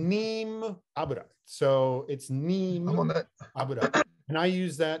is just neem abura. So it's neem abura. And I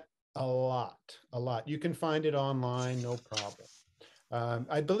use that a lot. You can find it online, no problem.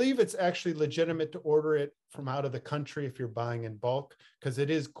 I believe it's actually legitimate to order it from out of the country if you're buying in bulk, because it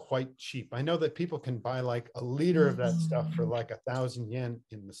is quite cheap. I know that people can buy like a liter of that stuff for like 1,000 yen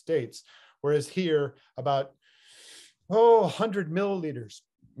in the States, whereas here about 100 milliliters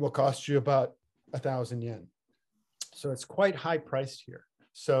will cost you about 1,000 yen. So it's quite high priced here.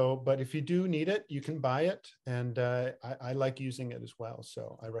 So, but if you do need it, you can buy it. And I like using it as well.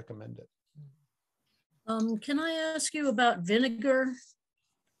 So I recommend it. Can I ask you about vinegar?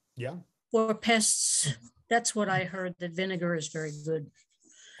 Yeah. For pests? That's what I heard, that vinegar is very good.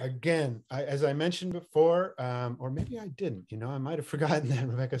 Again, as I mentioned before, or maybe I didn't, I might have forgotten that,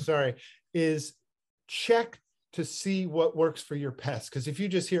 Rebecca, sorry, is check to see what works for your pest. Because if you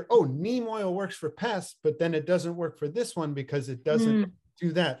just hear, oh, neem oil works for pests, but then it doesn't work for this one because it doesn't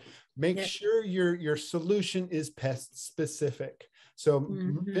do that. Make sure your solution is pest specific. So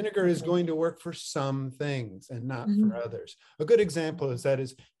vinegar is going to work for some things and not for others. A good example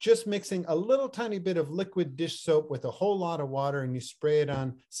is just mixing a little tiny bit of liquid dish soap with a whole lot of water, and you spray it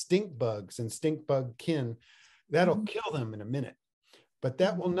on stink bugs and stink bug kin. That'll kill them in a minute. But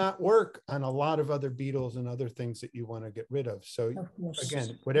that will not work on a lot of other beetles and other things that you want to get rid of. So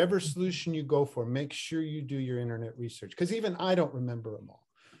again, whatever solution you go for, make sure you do your internet research, because even I don't remember them all.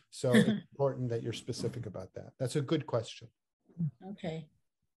 So it's important that you're specific about that. That's a good question. Okay.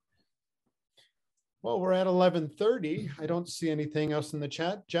 Well, we're at 11:30. I don't see anything else in the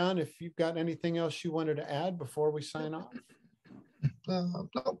chat. John, if you've got anything else you wanted to add before we sign off. No,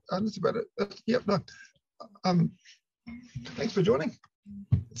 that's about it. Yep, no. Thanks for joining.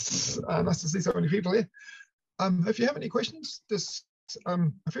 It's nice to see so many people here. If you have any questions, just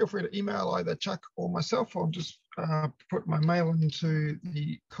feel free to email either Chuck or myself. I'll just put my mail into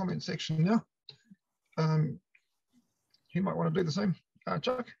the comment section now. You might want to do the same,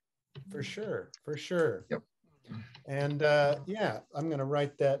 Chuck. For sure, for sure. Yep. And yeah, I'm going to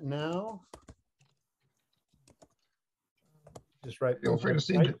write that now. Just write. Feel free to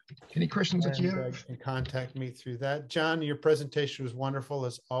send any questions that you have. You can contact me through that. John, your presentation was wonderful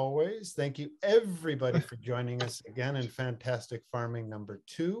as always. Thank you everybody for joining us again in Fantastic Farming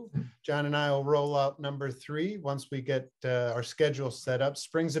 #2. John and I will roll out #3 once we get our schedule set up.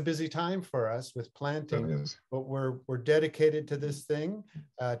 Spring's a busy time for us with planting, but we're dedicated to this thing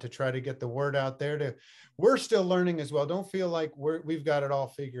to try to get the word out there. We're still learning as well. Don't feel like we've got it all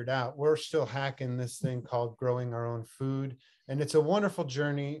figured out. We're still hacking this thing called growing our own food. And it's a wonderful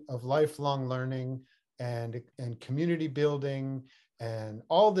journey of lifelong learning and community building and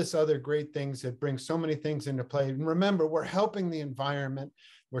all this other great things that bring so many things into play. And remember, we're helping the environment,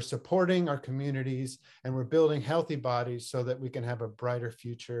 we're supporting our communities, and we're building healthy bodies so that we can have a brighter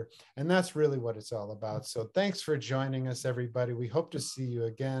future. And that's really what it's all about. So thanks for joining us, everybody. We hope to see you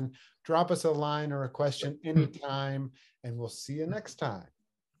again. Drop us a line or a question anytime, and we'll see you next time.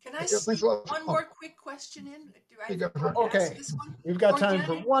 Can I sneak one more quick question in? Okay, we've got time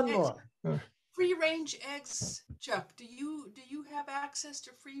for one more. Free range eggs, Chuck. Do you have access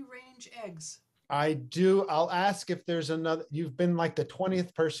to free range eggs? I do. I'll ask if there's another. You've been like the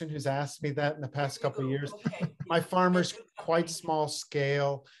 20th person who's asked me that in the past couple of years. Okay. My farmer's quite small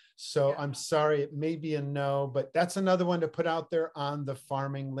scale, so I'm sorry, it may be a no, but that's another one to put out there on the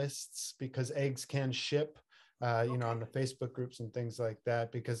farming lists, because eggs can ship. You know, on the Facebook groups and things like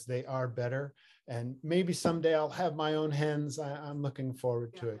that, because they are better. And maybe someday I'll have my own hens. I'm looking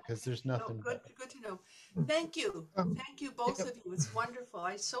forward to it, because there's nothing. Good to know. Thank you. Thank you, both of you. It's wonderful.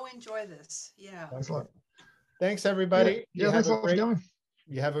 I so enjoy this. Yeah. Thanks a lot. Thanks, everybody. You have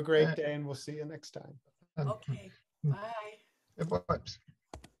a great day, and we'll see you next time. Okay. Bye. Bye.